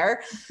been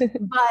there,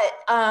 but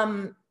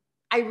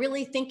I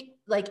really think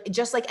like,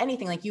 just like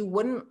anything, like you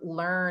wouldn't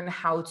learn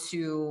how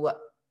to,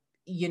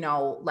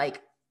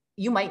 like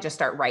you might just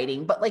start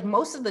writing, but like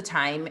most of the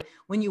time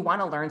when you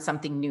want to learn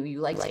something new, you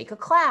like take a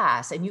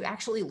class and you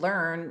actually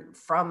learn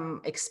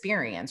from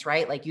experience,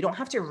 right? Like you don't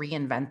have to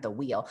reinvent the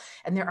wheel.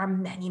 And there are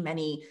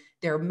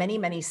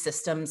many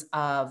systems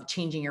of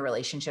changing your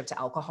relationship to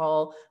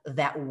alcohol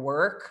that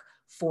work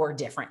for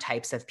different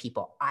types of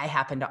people. I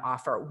happen to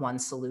offer one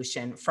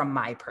solution from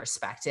my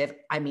perspective.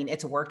 I mean,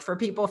 it's worked for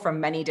people from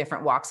many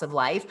different walks of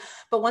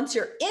life, but once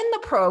you're in the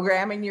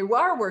program and you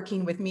are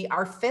working with me,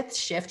 our fifth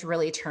shift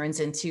really turns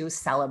into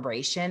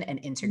celebration and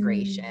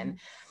integration.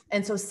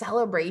 And so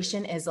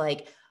celebration is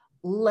like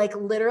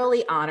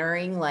literally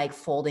honoring, like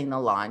folding the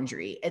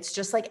laundry. It's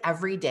just like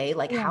every day,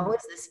 like, how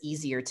is this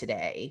easier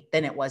today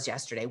than it was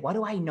yesterday? What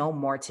do I know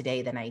more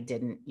today than I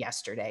didn't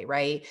yesterday?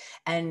 Right.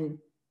 And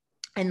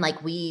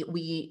like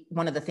we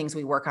one of the things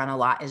we work on a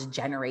lot is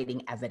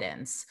generating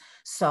evidence.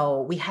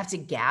 So we have to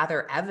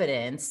gather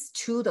evidence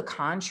to the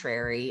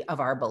contrary of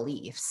our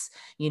beliefs,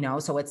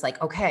 so it's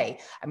like, okay,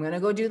 I'm going to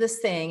go do this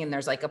thing. And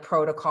there's like a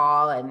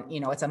protocol, and,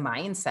 it's a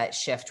mindset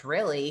shift.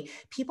 Really,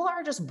 people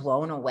are just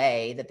blown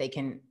away that they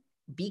can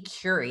be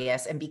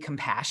curious and be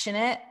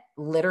compassionate,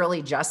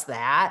 literally just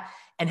that,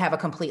 and have a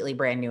completely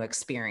brand new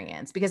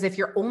experience. Because if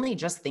you're only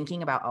just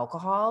thinking about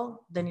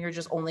alcohol, then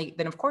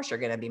then of course you're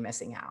going to be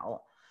missing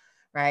out.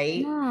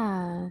 Right.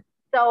 Yeah.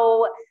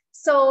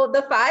 So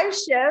the 5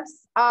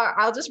 shifts,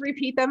 I'll just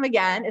repeat them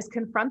again, is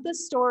confront the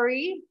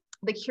story,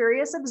 the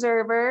curious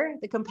observer,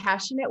 the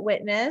compassionate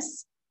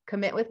witness,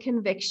 commit with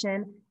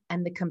conviction,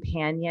 and the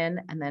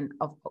companion. And then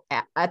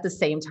at the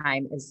same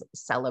time is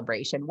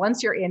celebration.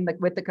 Once you're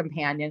with the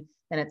companion,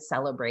 then it's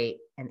celebrate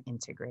and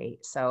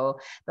integrate. So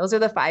those are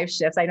the 5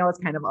 shifts. I know it's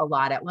kind of a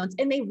lot at once,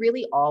 and they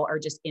really all are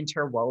just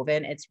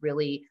interwoven. It's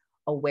really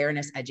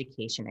awareness,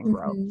 education, and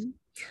growth.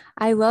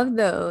 I love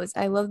those.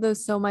 I love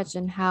those so much,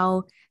 and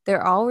how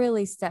they're all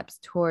really steps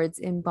towards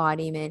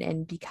embodiment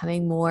and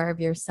becoming more of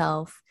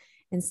yourself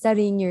and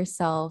studying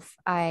yourself.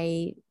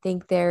 I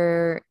think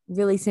they're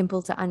really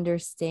simple to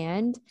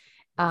understand,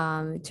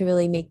 to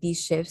really make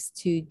these shifts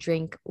to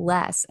drink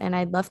less. And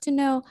I'd love to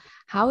know,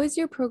 how is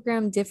your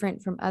program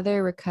different from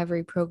other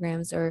recovery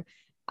programs or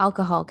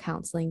alcohol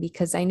counseling?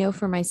 Because I know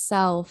for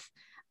myself,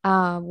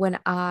 when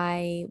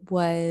I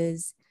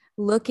was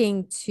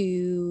looking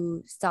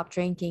to stop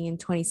drinking in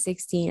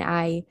 2016,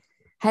 I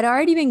had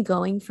already been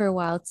going for a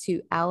while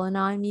to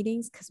Al-Anon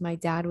meetings because my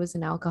dad was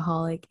an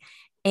alcoholic.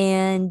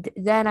 And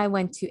then I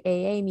went to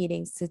AA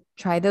meetings to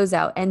try those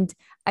out. And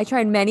I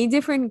tried many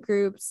different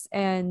groups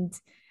and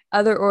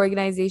other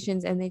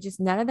organizations, and they just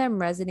none of them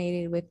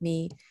resonated with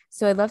me.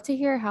 So I'd love to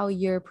hear how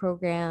your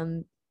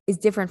program is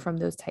different from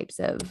those types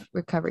of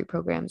recovery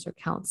programs or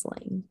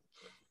counseling.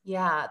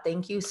 Yeah,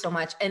 thank you so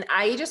much. And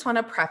I just want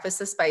to preface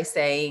this by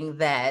saying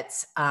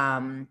that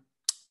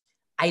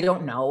I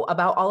don't know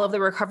about all of the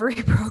recovery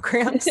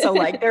programs. So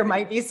like there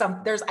might be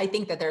I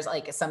think that there's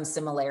like some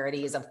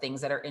similarities of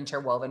things that are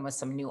interwoven with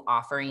some new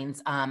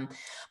offerings.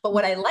 But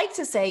what I like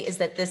to say is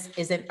that this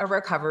isn't a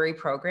recovery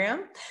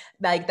program.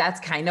 Like that's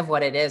kind of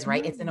what it is,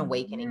 right? It's an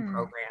awakening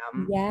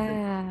program.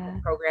 Yeah.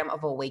 Program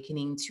of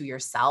awakening to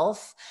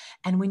yourself.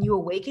 And when you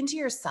awaken to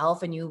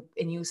yourself and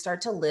you start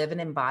to live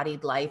an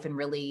embodied life and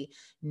really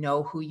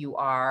know who you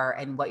are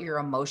and what your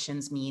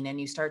emotions mean,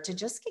 and you start to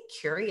just get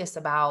curious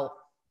about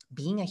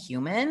being a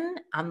human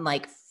on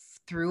like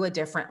through a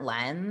different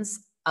lens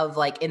of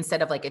like,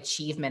 instead of like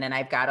achievement and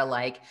I've got to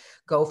like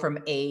go from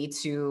A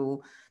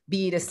to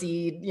B to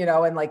C, you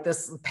know, and like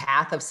this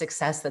path of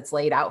success that's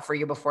laid out for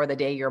you before the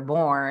day you're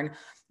born,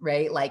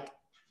 right? Like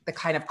the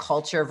kind of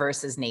culture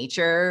versus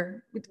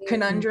nature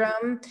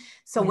conundrum.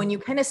 So when you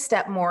kind of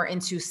step more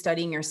into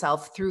studying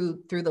yourself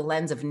through the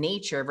lens of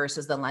nature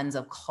versus the lens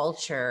of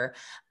culture,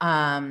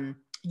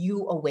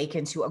 you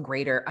awaken to a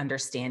greater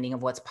understanding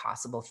of what's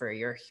possible for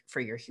your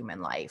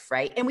human life,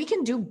 right? And we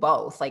can do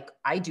both. Like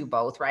I do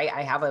both, right?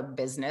 I have a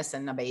business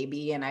and a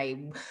baby, and I,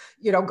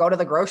 you know, go to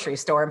the grocery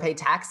store and pay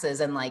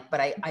taxes, and like,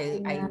 but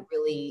I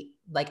really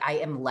like I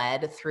am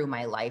led through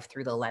my life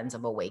through the lens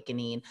of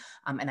awakening,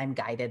 and I'm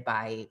guided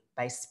by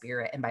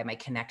spirit and by my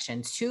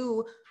connection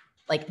to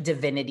like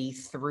divinity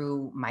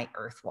through my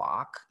earth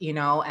walk, you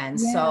know,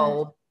 and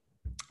so.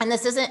 And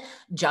this isn't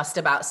just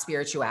about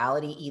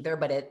spirituality either,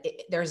 but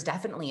there's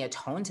definitely a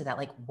tone to that.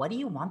 Like, what do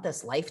you want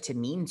this life to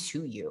mean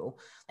to you?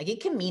 Like,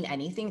 it can mean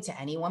anything to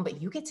anyone,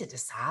 but you get to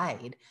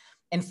decide.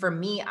 And for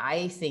me,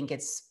 I think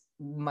it's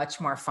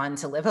much more fun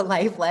to live a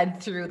life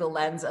led through the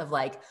lens of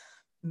like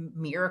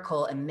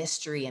miracle and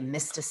mystery and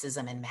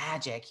mysticism and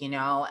magic, you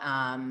know,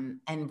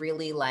 and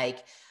really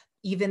like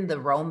even the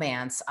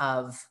romance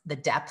of the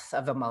depth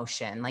of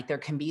emotion. Like, there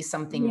can be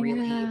something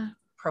really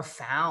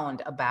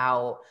profound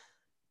about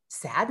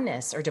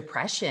sadness or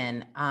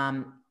depression,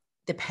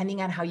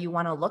 depending on how you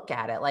want to look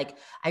at it. Like,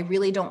 I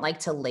really don't like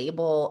to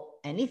label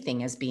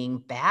anything as being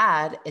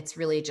bad. It's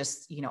really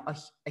just, you know,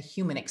 a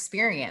human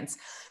experience.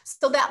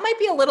 So that might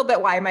be a little bit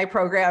why my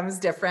program is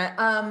different.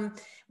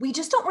 We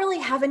just don't really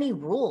have any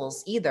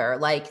rules either.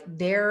 Like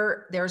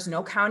there's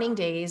no counting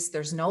days.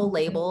 There's no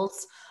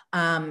labels.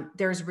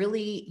 There's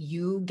really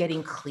you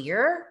getting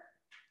clear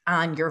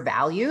on your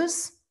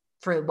values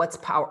for what's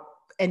power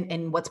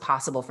and what's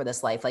possible for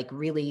this life. Like,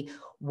 really,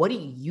 what do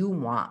you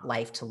want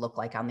life to look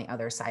like on the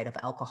other side of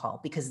alcohol?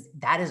 Because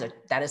that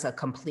is a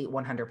complete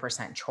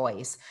 100%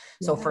 choice.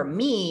 So for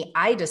me,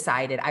 I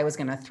decided I was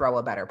going to throw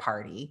a better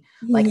party.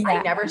 Like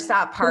I never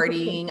stopped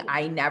partying.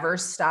 I never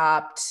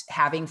stopped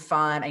having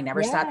fun. I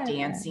never stopped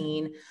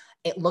dancing.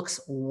 It looks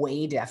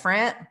way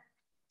different.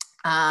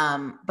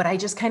 But I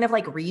just kind of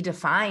like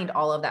redefined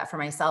all of that for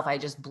myself. I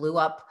just blew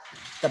up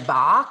the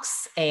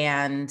box,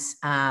 and,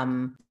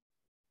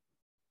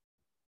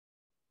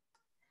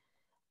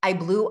 I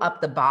blew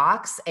up the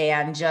box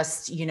and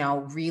just, you know,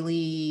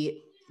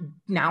 really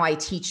now I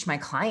teach my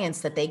clients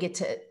that they get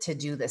to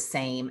do the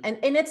same. And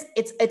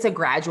it's a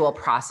gradual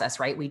process,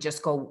 right? We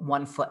just go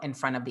one foot in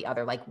front of the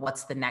other. Like,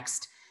 what's the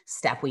next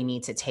step we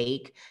need to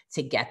take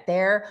to get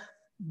there?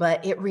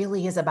 But it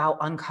really is about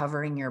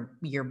uncovering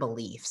your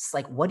beliefs.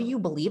 Like, what do you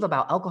believe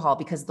about alcohol?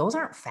 Because those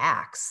aren't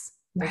facts.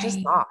 They're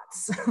just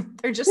thoughts.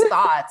 They're just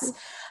thoughts.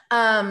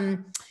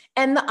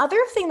 And the other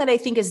thing that I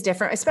think is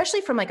different, especially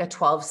from like a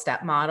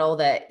 12-step model,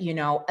 that, you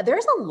know,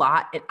 there's a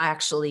lot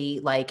actually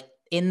like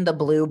in the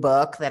blue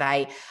book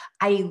that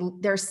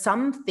there's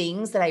some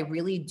things that I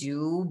really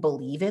do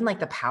believe in, like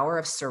the power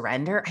of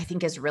surrender, I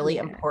think is really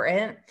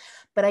important.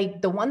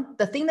 But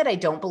the thing that I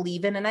don't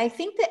believe in, and I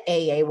think that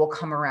AA will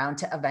come around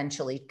to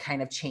eventually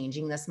kind of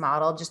changing this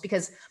model, just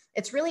because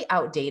it's really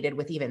outdated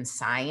with even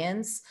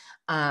science,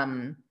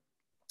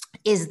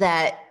 is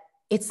that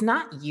it's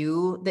not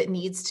you that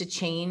needs to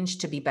change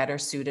to be better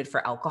suited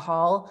for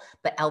alcohol,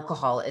 but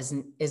alcohol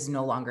is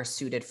no longer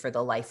suited for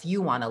the life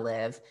you want to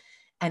live.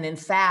 And in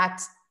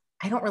fact,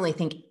 I don't really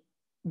think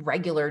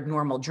regular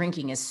normal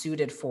drinking is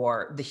suited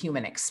for the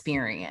human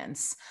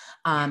experience.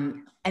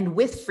 And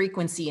with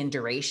frequency and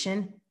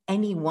duration,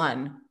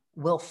 anyone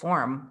will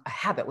form a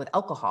habit with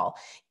alcohol.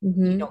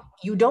 You know,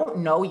 you don't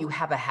know you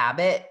have a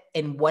habit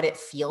and what it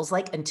feels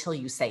like until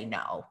you say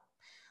no.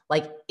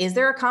 Like, is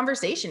there a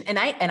conversation? And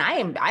I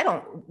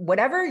don't,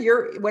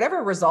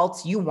 whatever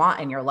results you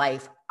want in your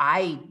life,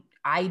 I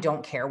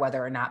don't care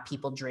whether or not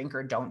people drink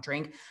or don't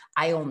drink.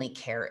 I only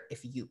care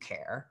if you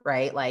care,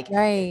 right? Like,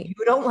 if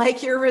you don't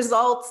like your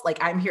results,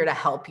 like, I'm here to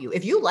help you.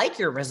 If you like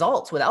your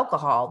results with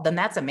alcohol, then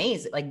that's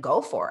amazing. Like,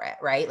 go for it,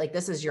 right? Like,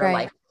 this is your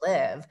life to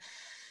live.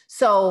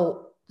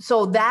 So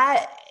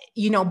that,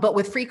 you know, but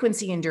with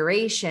frequency and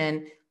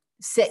duration,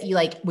 sit, you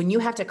like, when you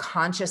have to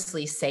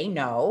consciously say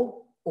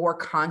no or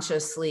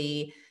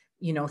consciously,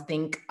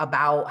 think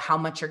about how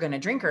much you're going to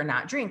drink or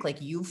not drink,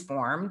 like you've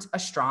formed a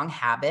strong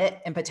habit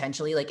and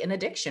potentially like an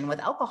addiction with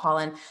alcohol.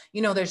 And,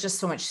 there's just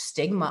so much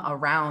stigma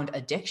around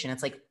addiction.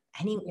 It's like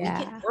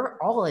Yeah. we're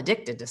all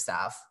addicted to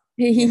stuff.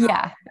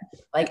 Yeah.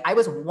 Like I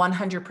was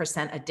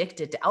 100%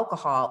 addicted to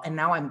alcohol, and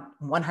now I'm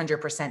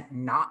 100%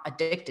 not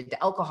addicted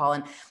to alcohol.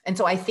 And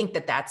so I think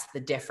that that's the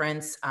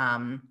difference.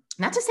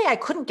 Not to say I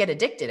couldn't get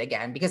addicted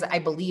again, because I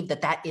believe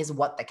that that is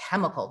what the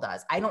chemical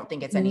does. I don't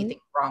think it's anything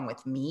wrong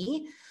with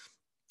me.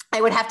 I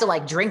would have to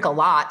like drink a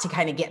lot to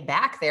kind of get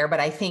back there. But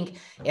I think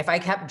if I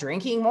kept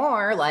drinking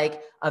more,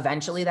 like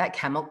eventually that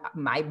chemical,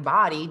 my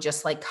body,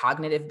 just like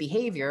cognitive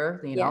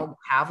behavior, Yeah.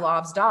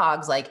 Pavlov's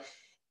dogs, like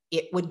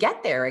it would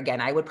get there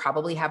again. I would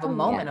probably have a Oh,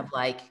 moment yeah. of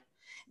like,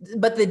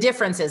 but the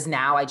difference is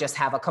now I just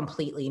have a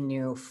completely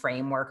new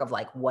framework of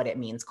like what it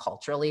means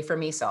culturally for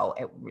me. So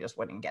it just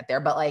wouldn't get there.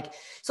 But like,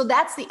 so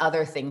that's the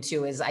other thing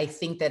too, is I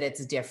think that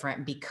it's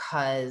different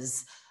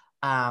because,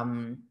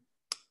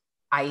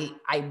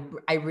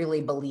 I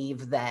really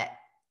believe that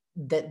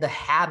the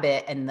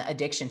habit and the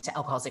addiction to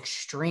alcohol is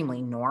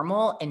extremely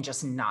normal and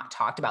just not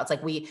talked about. It's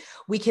like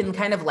we can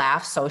kind of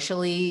laugh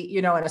socially,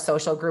 in a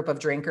social group of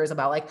drinkers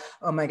about like,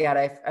 oh my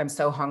God, I'm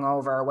so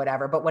hungover or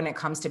whatever. But when it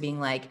comes to being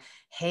like,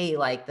 hey,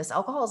 like this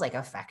alcohol is like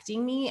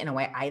affecting me in a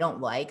way I don't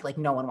like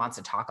no one wants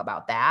to talk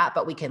about that,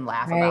 but we can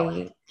laugh about like,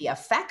 Right. the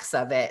effects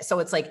of it. So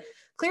it's like,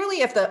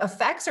 clearly if the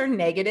effects are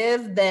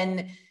negative,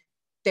 then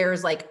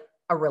there's like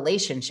a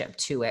relationship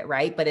to it,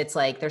 right? But it's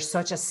like there's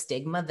such a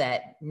stigma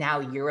that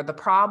now you're the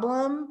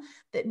problem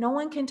that no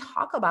one can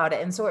talk about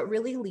it. And so it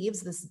really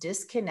leaves this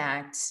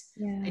disconnect.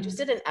 I Yeah. just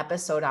did an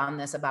episode on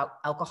this about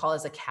alcohol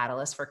as a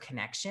catalyst for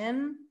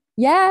connection.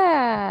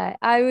 Yeah.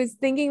 I was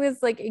thinking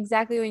this like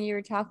exactly when you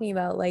were talking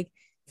about like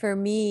for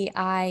me,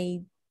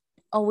 I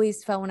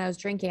always felt when I was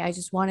drinking, I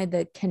just wanted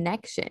the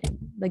connection.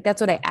 Like that's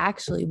what I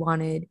actually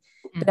wanted.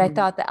 But I Mhm.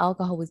 thought the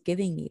alcohol was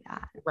giving me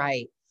that.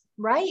 Right.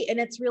 Right. And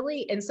it's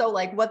really, and so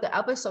like what the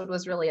episode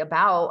was really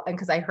about, and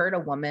because I heard a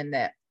woman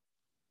that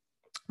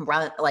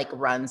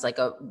runs like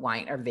a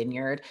wine or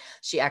vineyard,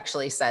 she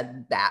actually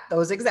said that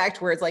those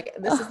exact words, like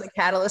this is Oh, the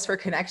catalyst for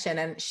connection.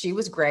 And she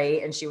was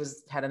great and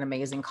had an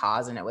amazing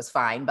cause and it was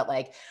fine. But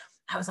like,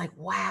 I was like,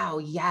 wow,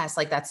 yes,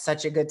 like that's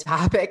such a good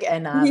topic.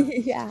 And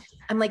yeah.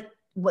 I'm like,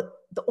 what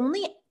the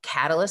only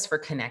catalyst for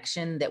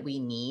connection that we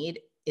need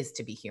is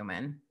to be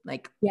human.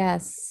 Like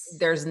Yes.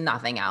 there's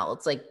nothing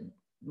else. Like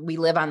we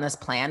live on this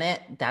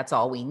planet, that's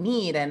all we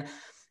need. And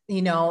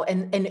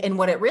and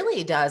what it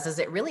really does is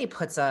it really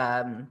puts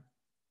a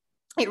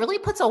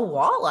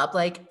wall up.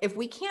 Like if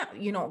we can't,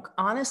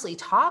 honestly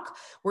talk,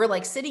 we're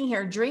like sitting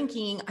here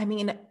drinking. I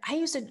mean,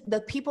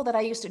 the people that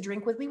I used to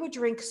drink with, we would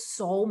drink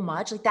so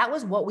much. Like that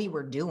was what we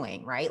were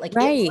doing, right? Like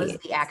it was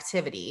Right. the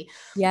activity.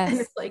 And Yes.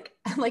 it's like,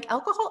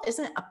 alcohol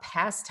isn't a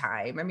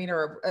pastime. I mean,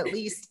 or at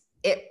least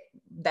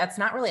that's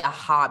not really a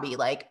hobby.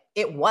 Like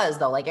it was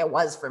though, like it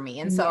was for me.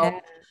 And so, Yeah.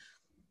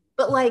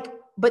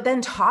 but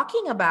then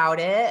talking about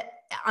it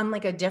on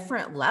like a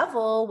different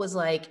level was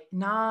like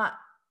not,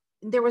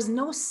 there was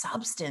no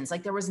substance.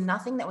 Like there was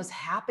nothing that was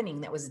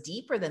happening that was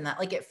deeper than that.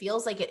 Like it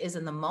feels like it is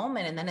in the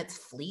moment and then it's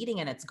fleeting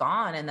and it's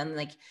gone. And then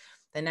like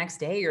the next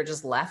day you're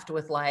just left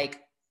with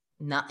like,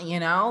 not,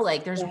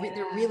 like there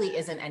really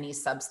isn't any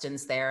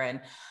substance there.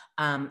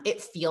 And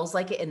it feels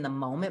like it in the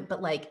moment,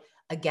 but like,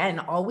 again,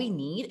 all we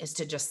need is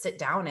to just sit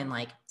down and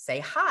like say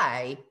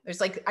hi.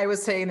 There's like, I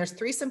was saying, there's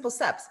 3 simple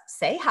steps.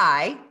 Say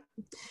hi,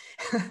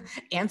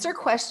 answer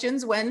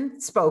questions when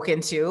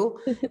spoken to,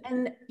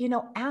 and,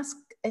 ask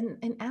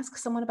and ask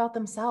someone about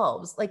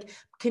themselves. Like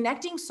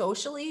connecting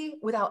socially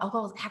without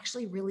alcohol is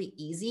actually really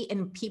easy.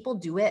 And people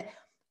do it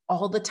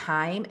all the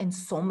time in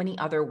so many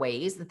other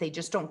ways that they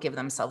just don't give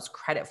themselves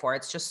credit for.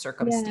 It's just Yeah.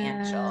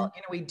 circumstantial.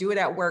 We do it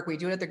at work, we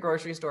do it at the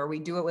grocery store, we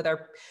do it with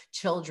our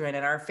children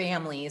and our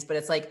families, but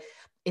it's like,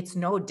 it's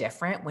no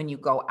different when you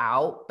go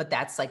out. But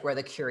that's like where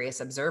the curious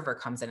observer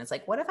comes in. It's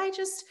like, what if I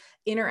just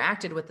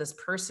interacted with this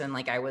person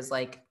like I was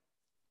like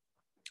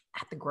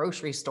at the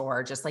grocery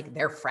store, just like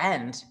their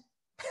friend?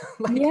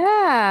 Like, what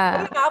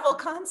Yeah. a novel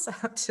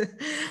concept.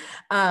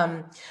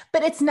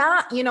 But it's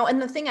not,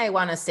 and the thing I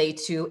want to say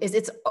too is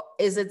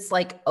it's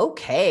like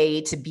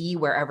okay to be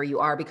wherever you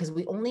are, because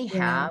we only Yeah.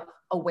 have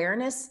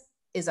awareness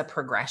is a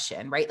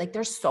progression, right? Like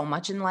there's so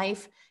much in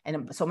life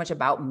and so much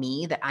about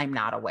me that I'm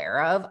not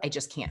aware of. I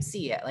just can't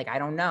see it. Like I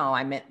don't know.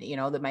 I'm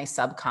that my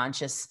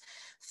subconscious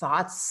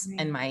thoughts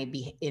and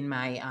Right.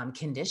 my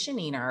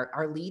conditioning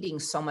are leading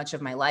so much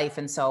of my life.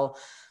 And so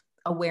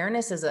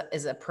awareness is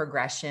a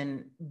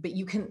progression, but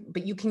you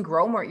can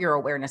grow more your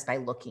awareness by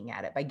looking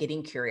at it, by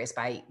getting curious,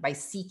 by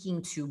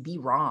seeking to be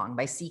wrong,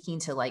 by seeking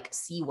to like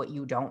see what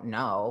you don't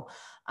know.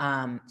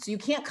 So you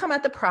can't come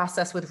at the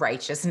process with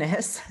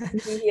righteousness.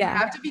 You Yeah.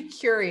 have to be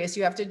curious.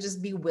 You have to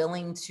just be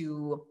willing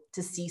to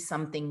see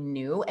something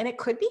new, and it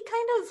could be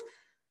kind of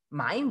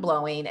mind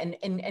blowing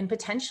and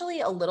potentially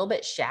a little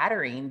bit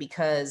shattering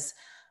because,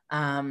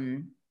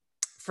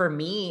 for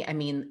me, I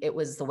mean, it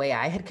was the way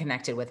I had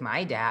connected with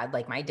my dad.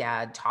 Like my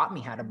dad taught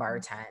me how to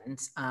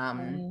bartend.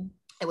 Wow.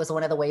 It was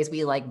one of the ways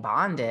we like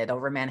bonded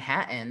over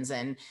Manhattans.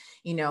 And,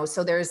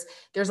 so there's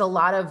a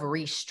lot of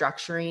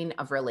restructuring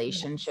of Yes.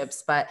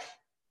 relationships, but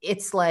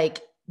it's like,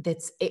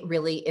 it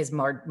really is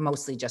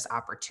mostly just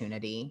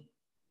opportunity.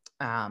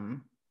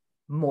 Um,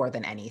 more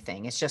than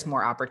anything. It's just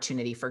more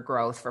opportunity for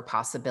growth, for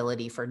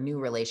possibility, for new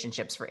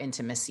relationships, for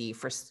intimacy,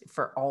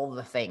 for all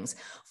the things,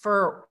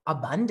 for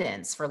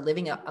abundance, for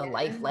living a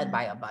life led Yeah.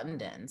 by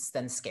abundance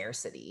than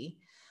scarcity.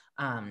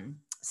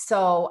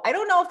 So I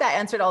don't know if that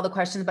answered all the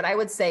questions, but I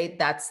would say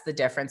that's the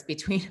difference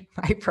between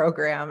my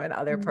program and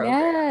other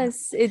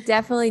programs. Yes, it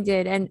definitely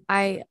did. And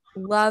I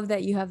love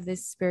that you have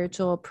this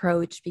spiritual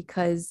approach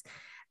because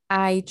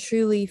I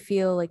truly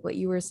feel like what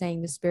you were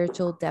saying, the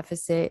spiritual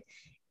deficit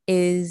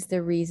is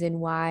the reason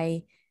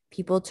why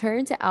people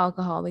turn to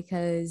alcohol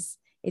because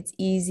it's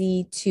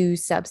easy to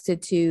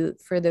substitute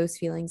for those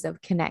feelings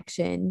of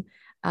connection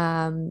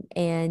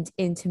and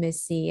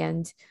intimacy.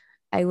 And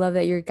I love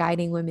that you're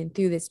guiding women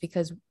through this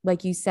because,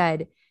 like you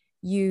said,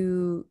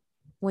 you,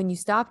 when you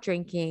stop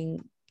drinking,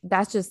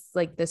 that's just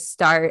like the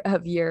start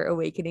of your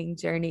awakening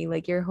journey.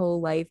 Like your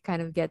whole life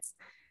kind of gets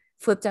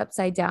flipped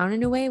upside down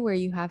in a way where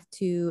you have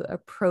to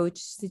approach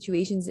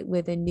situations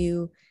with a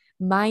new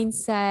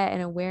mindset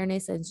and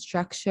awareness and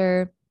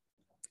structure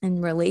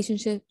and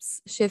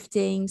relationships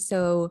shifting.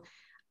 So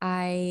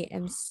I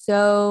am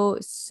so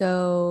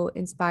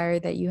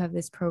inspired that you have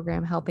this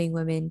program helping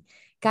women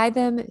guide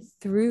them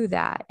through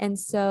that. And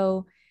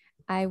so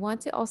I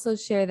want to also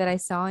share that I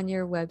saw on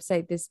your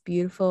website this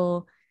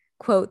beautiful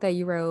quote that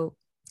you wrote: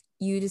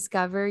 you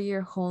discover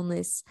your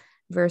wholeness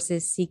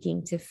versus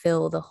seeking to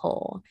fill the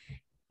hole.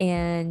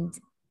 And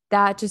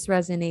that just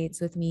resonates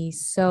with me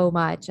so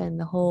much. And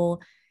the whole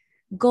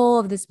goal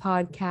of this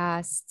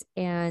podcast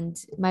and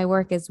my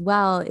work as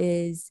well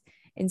is,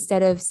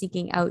 instead of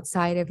seeking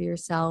outside of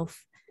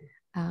yourself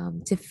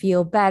to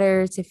feel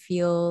better, to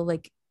feel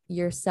like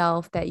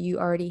yourself, that you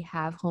already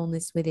have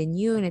wholeness within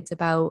you. And it's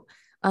about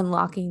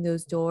unlocking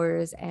those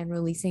doors and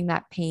releasing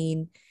that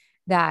pain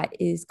that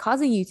is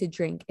causing you to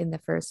drink in the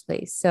first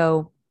place.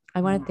 So I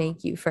want to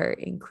thank you for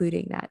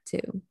including that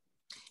too.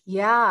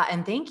 Yeah,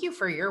 and thank you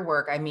for your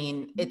work. I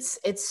mean, it's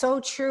so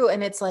true,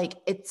 and it's like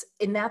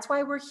and that's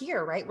why we're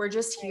here, right? We're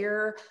just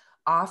here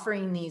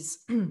offering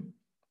these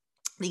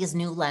these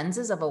new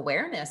lenses of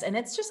awareness, and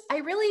it's just I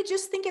really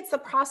just think it's the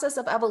process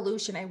of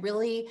evolution. I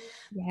really,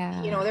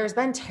 Yeah. there's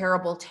been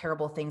terrible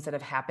things that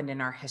have happened in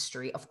our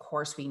history. Of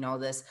course, we know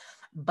this,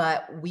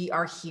 but we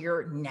are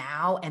here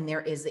now, and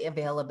there is the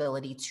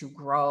availability to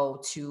grow,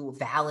 to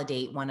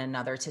validate one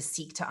another, to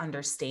seek to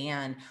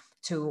understand,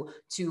 to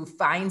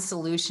find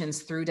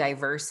solutions through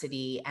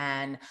diversity.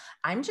 And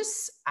I'm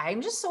just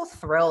so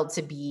thrilled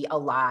to be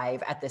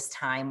alive at this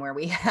time where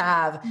we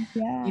have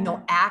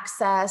Yeah.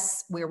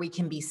 access, where we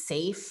can be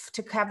safe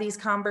to have these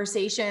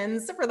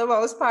conversations for the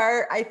most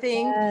part, I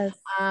think. Yes.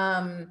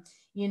 um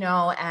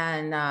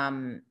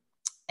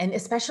and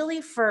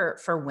especially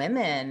for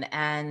women,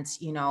 and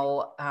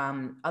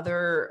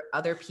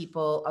other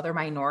people, other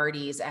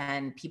minorities,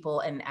 and people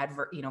in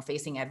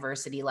facing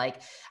adversity.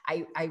 Like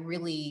I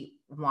really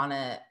want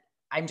to,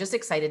 I'm just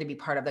excited to be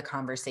part of the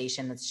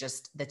conversation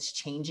that's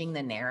changing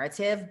the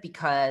narrative,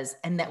 because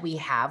and that we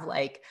have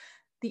like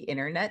the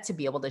internet to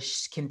be able to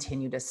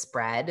continue to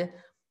spread,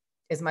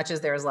 as much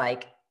as there's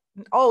like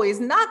always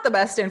not the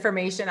best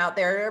information out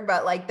there,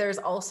 but like there's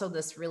also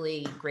this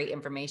really great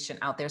information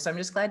out there. So I'm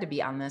just glad to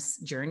be on this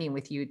journey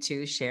with you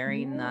too,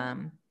 sharing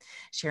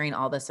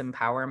all this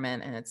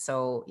empowerment. And it's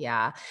so,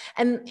 yeah.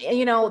 And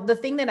the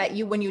thing that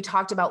when you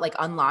talked about like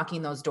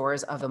unlocking those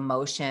doors of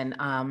emotion,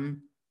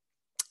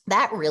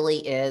 that really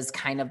is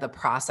kind of the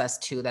process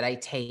too that I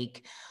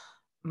take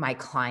my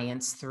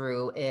clients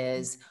through,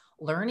 is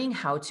learning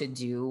how to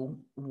do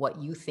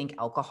what you think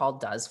alcohol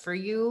does for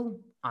you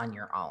on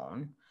your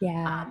own.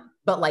 Yeah.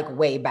 But like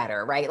way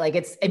better, right? Like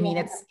I mean,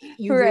 Yeah.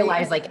 you Right.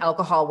 realize like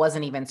alcohol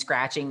wasn't even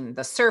scratching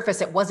the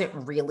surface. It wasn't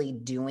really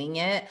doing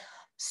it.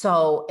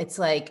 So it's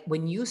like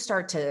when you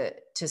start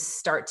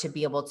to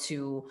be able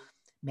to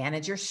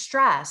manage your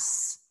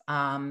stress,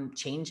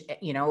 change,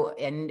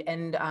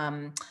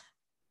 and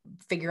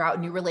figure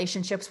out new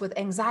relationships with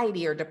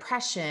anxiety or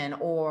depression,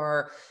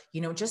 or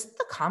just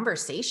the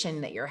conversation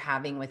that you're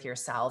having with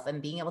yourself,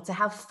 and being able to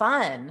have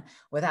fun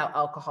without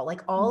alcohol,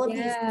 like all of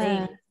these Yeah.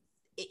 things,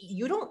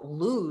 you don't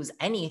lose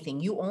anything,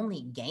 you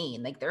only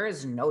gain. Like there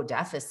is no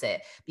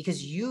deficit,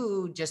 because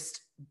you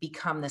just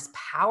become this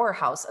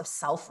powerhouse of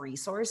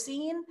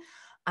self-resourcing.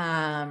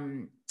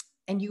 um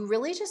and you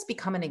really just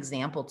become an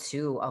example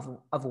too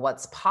of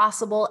what's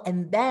possible.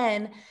 And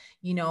then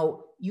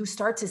you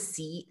start to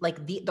see like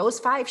those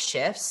 5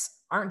 shifts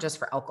aren't just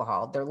for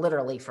alcohol, they're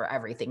literally for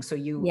everything. So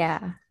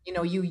Yeah.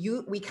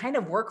 we kind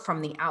of work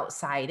from the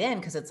outside in,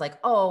 because it's like,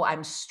 oh,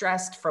 I'm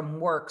stressed from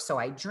work, so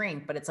I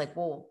drink. But it's like,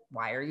 well,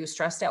 why are you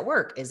stressed at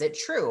work? Is it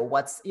true?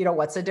 What's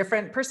a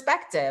different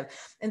perspective?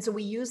 And so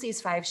we use these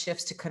 5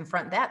 shifts to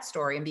confront that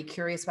story and be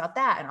curious about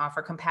that and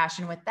offer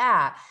compassion with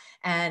that.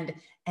 And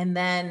And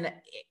then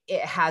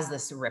it has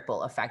this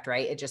ripple effect,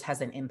 right? It just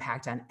has an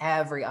impact on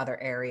every other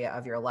area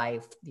of your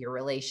life, your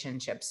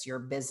relationships, your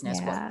business,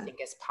 what you Yeah. think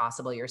is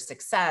possible, your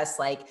success.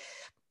 Like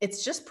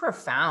it's just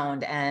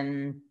profound.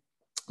 And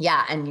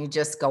yeah, and you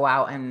just go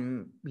out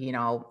and,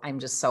 I'm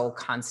just so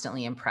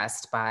constantly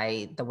impressed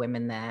by the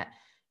women that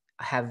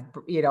have,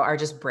 are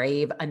just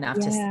brave enough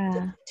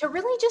Yeah. to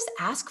really just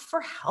ask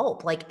for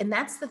help. Like, and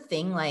that's the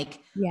thing, like,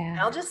 Yeah.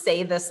 I'll just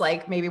say this,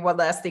 like, maybe one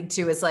last thing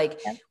too, is like,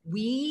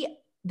 Yep.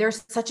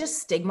 there's such a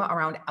stigma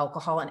around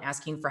alcohol and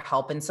asking for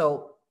help. And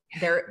so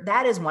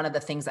that is one of the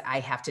things that I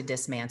have to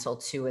dismantle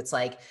too. It's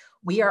like,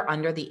 we are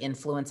under the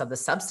influence of the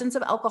substance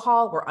of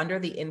alcohol. We're under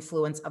the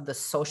influence of the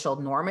social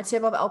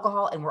normative of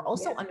alcohol. And we're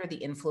also Yeah. under the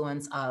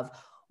influence of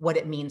what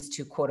it means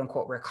to quote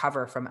unquote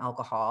recover from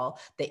alcohol,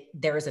 that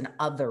there is an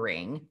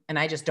othering. And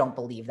I just don't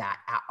believe that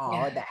at all.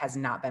 Yeah. That has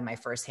not been my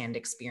firsthand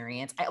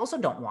experience. I also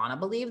don't want to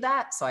believe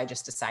that. So I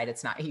just decide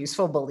it's not a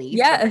useful belief,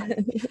 Yeah.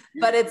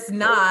 but it's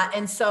not.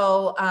 And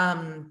so,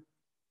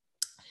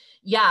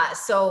 yeah,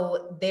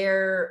 so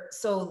there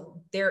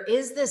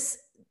is this,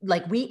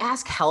 like, we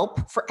ask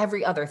help for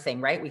every other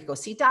thing, right? We go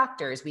see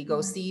doctors, we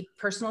go see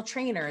personal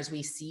trainers,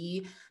 we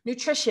see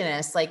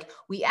nutritionists, like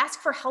we ask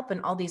for help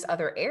in all these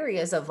other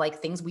areas of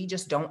like things we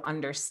just don't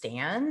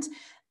understand.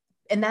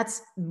 And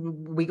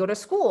we go to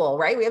school,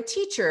 right? We have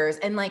teachers.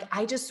 And like,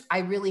 I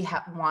really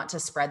want to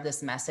spread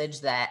this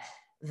message that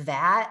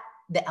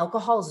the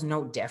alcohol is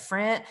no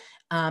different.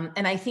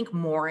 And I think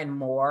more and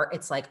more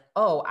it's like,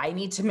 oh, I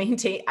need to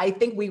maintain. I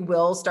think we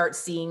will start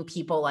seeing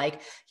people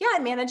like, yeah,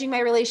 I'm managing my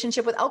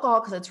relationship with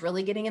alcohol because it's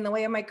really getting in the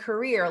way of my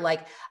career.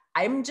 Like,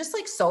 I'm just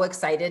like so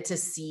excited to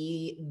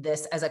see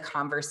this as a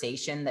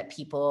conversation that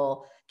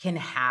people can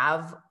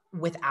have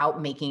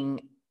without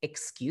making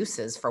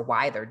excuses for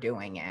why they're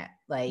doing it.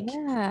 Like,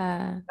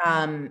 Yeah.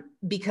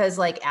 because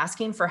like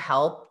asking for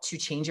help to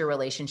change your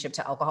relationship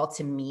to alcohol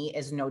to me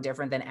is no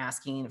different than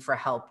asking for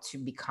help to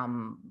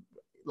become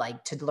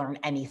like to learn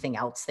anything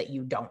else that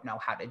you don't know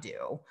how to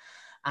do.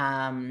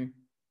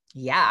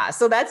 Yeah.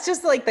 So that's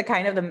just like the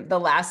kind of the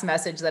last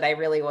message that I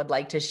really would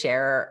like to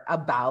share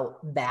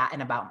about that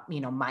and about,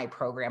 my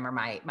program or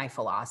my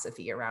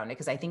philosophy around it.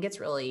 Cause I think that's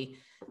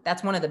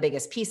one of the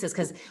biggest pieces.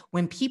 Cause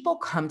when people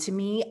come to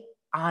me,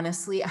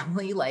 honestly,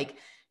 Emily, like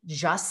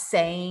just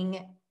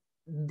saying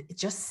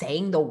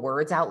the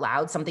words out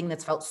loud, something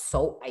that's felt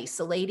so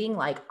isolating,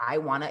 like I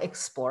want to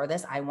explore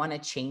this, I want to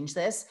change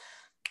this.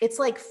 It's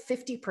like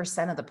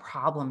 50% of the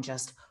problem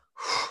just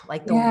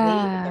like the weight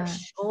of their Yeah.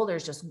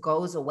 shoulders just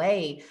goes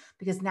away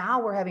because now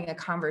we're having a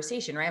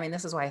conversation, right? I mean,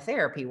 this is why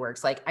therapy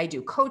works. Like I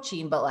do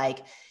coaching, but like,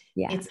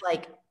 Yeah. it's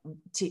like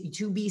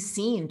to be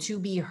seen, to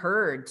be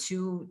heard,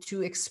 to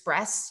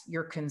express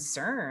your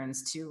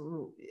concerns,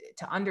 to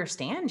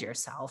understand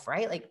yourself,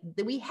 right? Like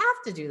we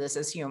have to do this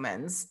as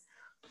humans.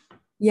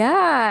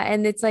 Yeah.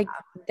 And it's like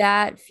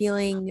that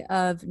feeling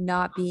of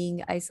not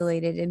being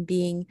isolated and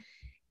being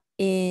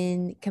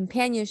in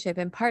companionship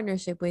and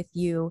partnership with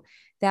you,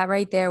 that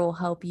right there will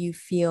help you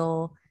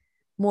feel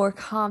more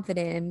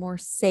confident and more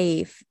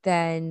safe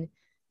than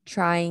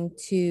trying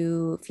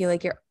to feel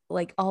like you're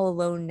like all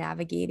alone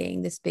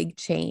navigating this big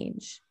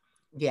change.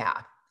 Yeah,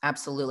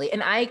 absolutely.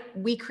 And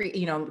we create,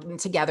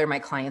 together, my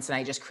clients and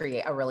I just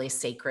create a really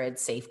sacred,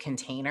 safe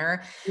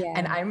container.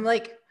 And Yeah. I'm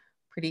like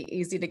pretty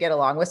easy to get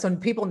along with. So when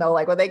people know,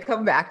 like when they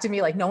come back to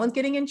me, like no one's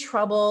getting in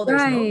trouble.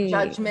 There's no Right.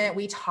 judgment.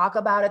 We talk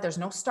about it. There's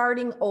no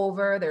starting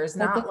over. There's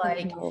That not doesn't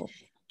like, help.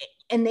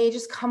 and they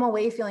just come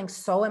away feeling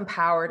so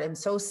empowered and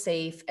so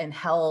safe and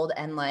held.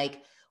 And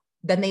like,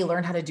 then they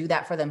learn how to do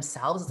that for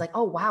themselves. It's like,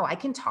 oh, wow, I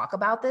can talk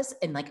about this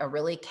in like a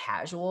really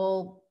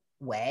casual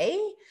way,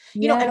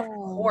 and of Yeah.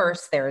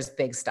 course there's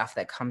big stuff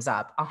that comes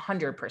up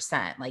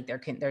 100%. Like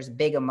there's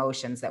big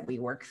emotions that we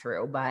work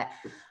through, but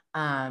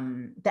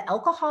the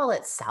alcohol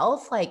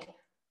itself, like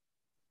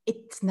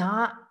it's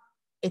not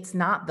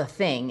the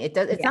thing. It's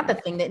not Yeah.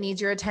 the thing that needs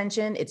your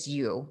attention. It's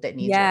you that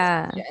needs your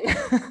Yeah.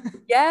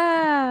 attention.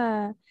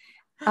 Yeah.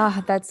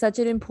 Ah, that's such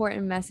an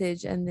important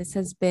message. And this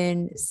has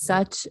been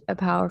such a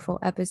powerful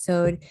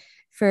episode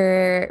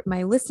for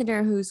my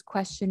listener who's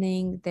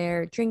questioning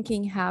their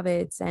drinking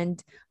habits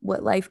and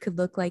what life could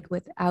look like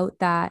without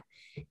that.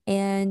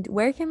 And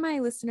where can my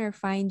listener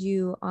find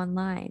you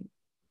online?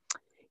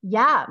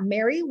 Yeah,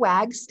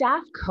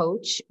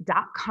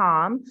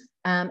 marywagstaffcoach.com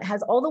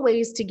has all the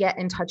ways to get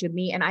in touch with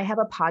me. And I have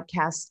a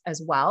podcast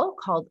as well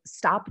called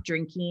Stop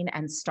Drinking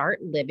and Start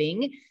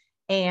Living.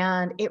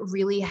 And it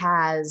really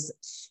has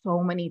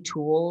so many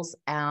tools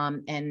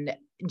and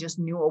just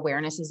new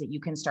awarenesses that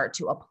you can start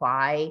to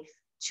apply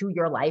to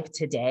your life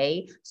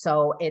today.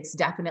 So it's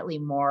definitely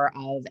more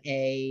of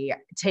a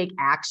take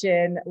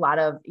action, a lot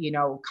of,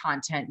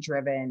 content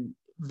driven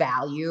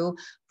value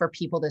for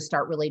people to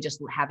start really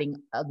just having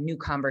a new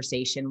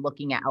conversation,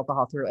 looking at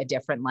alcohol through a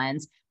different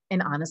lens.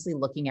 And honestly,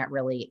 looking at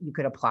really, you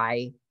could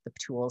apply the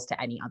tools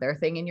to any other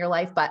thing in your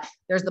life. But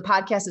there's the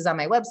podcast is on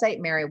my website,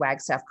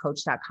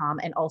 marywagstaffcoach.com,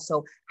 and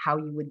also how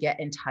you would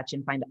get in touch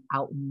and find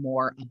out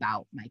more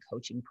about my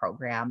coaching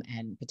program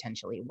and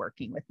potentially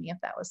working with me if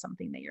that was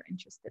something that you're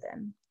interested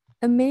in.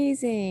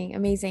 Amazing,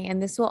 amazing.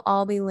 And this will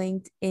all be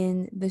linked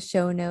in the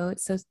show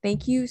notes. So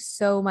thank you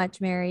so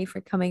much, Mary,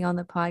 for coming on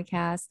the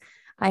podcast.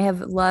 I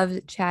have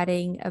loved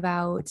chatting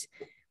about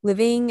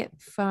living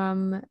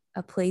from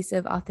a place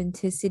of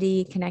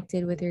authenticity,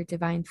 connected with your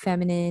divine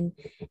feminine,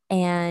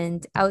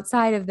 and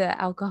outside of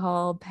the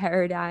alcohol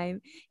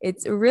paradigm.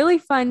 It's really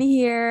fun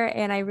here,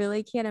 and I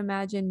really can't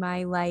imagine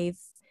my life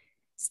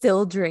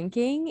still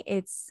drinking.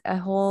 It's a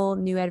whole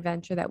new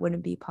adventure that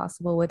wouldn't be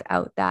possible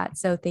without that.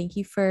 So thank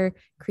you for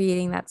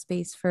creating that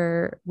space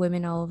for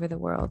women all over the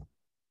world.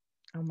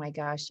 Oh my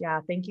gosh. Yeah.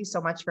 Thank you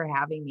so much for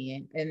having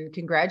me, and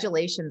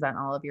congratulations on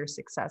all of your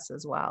success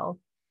as well.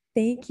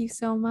 Thank you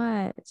so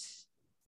much.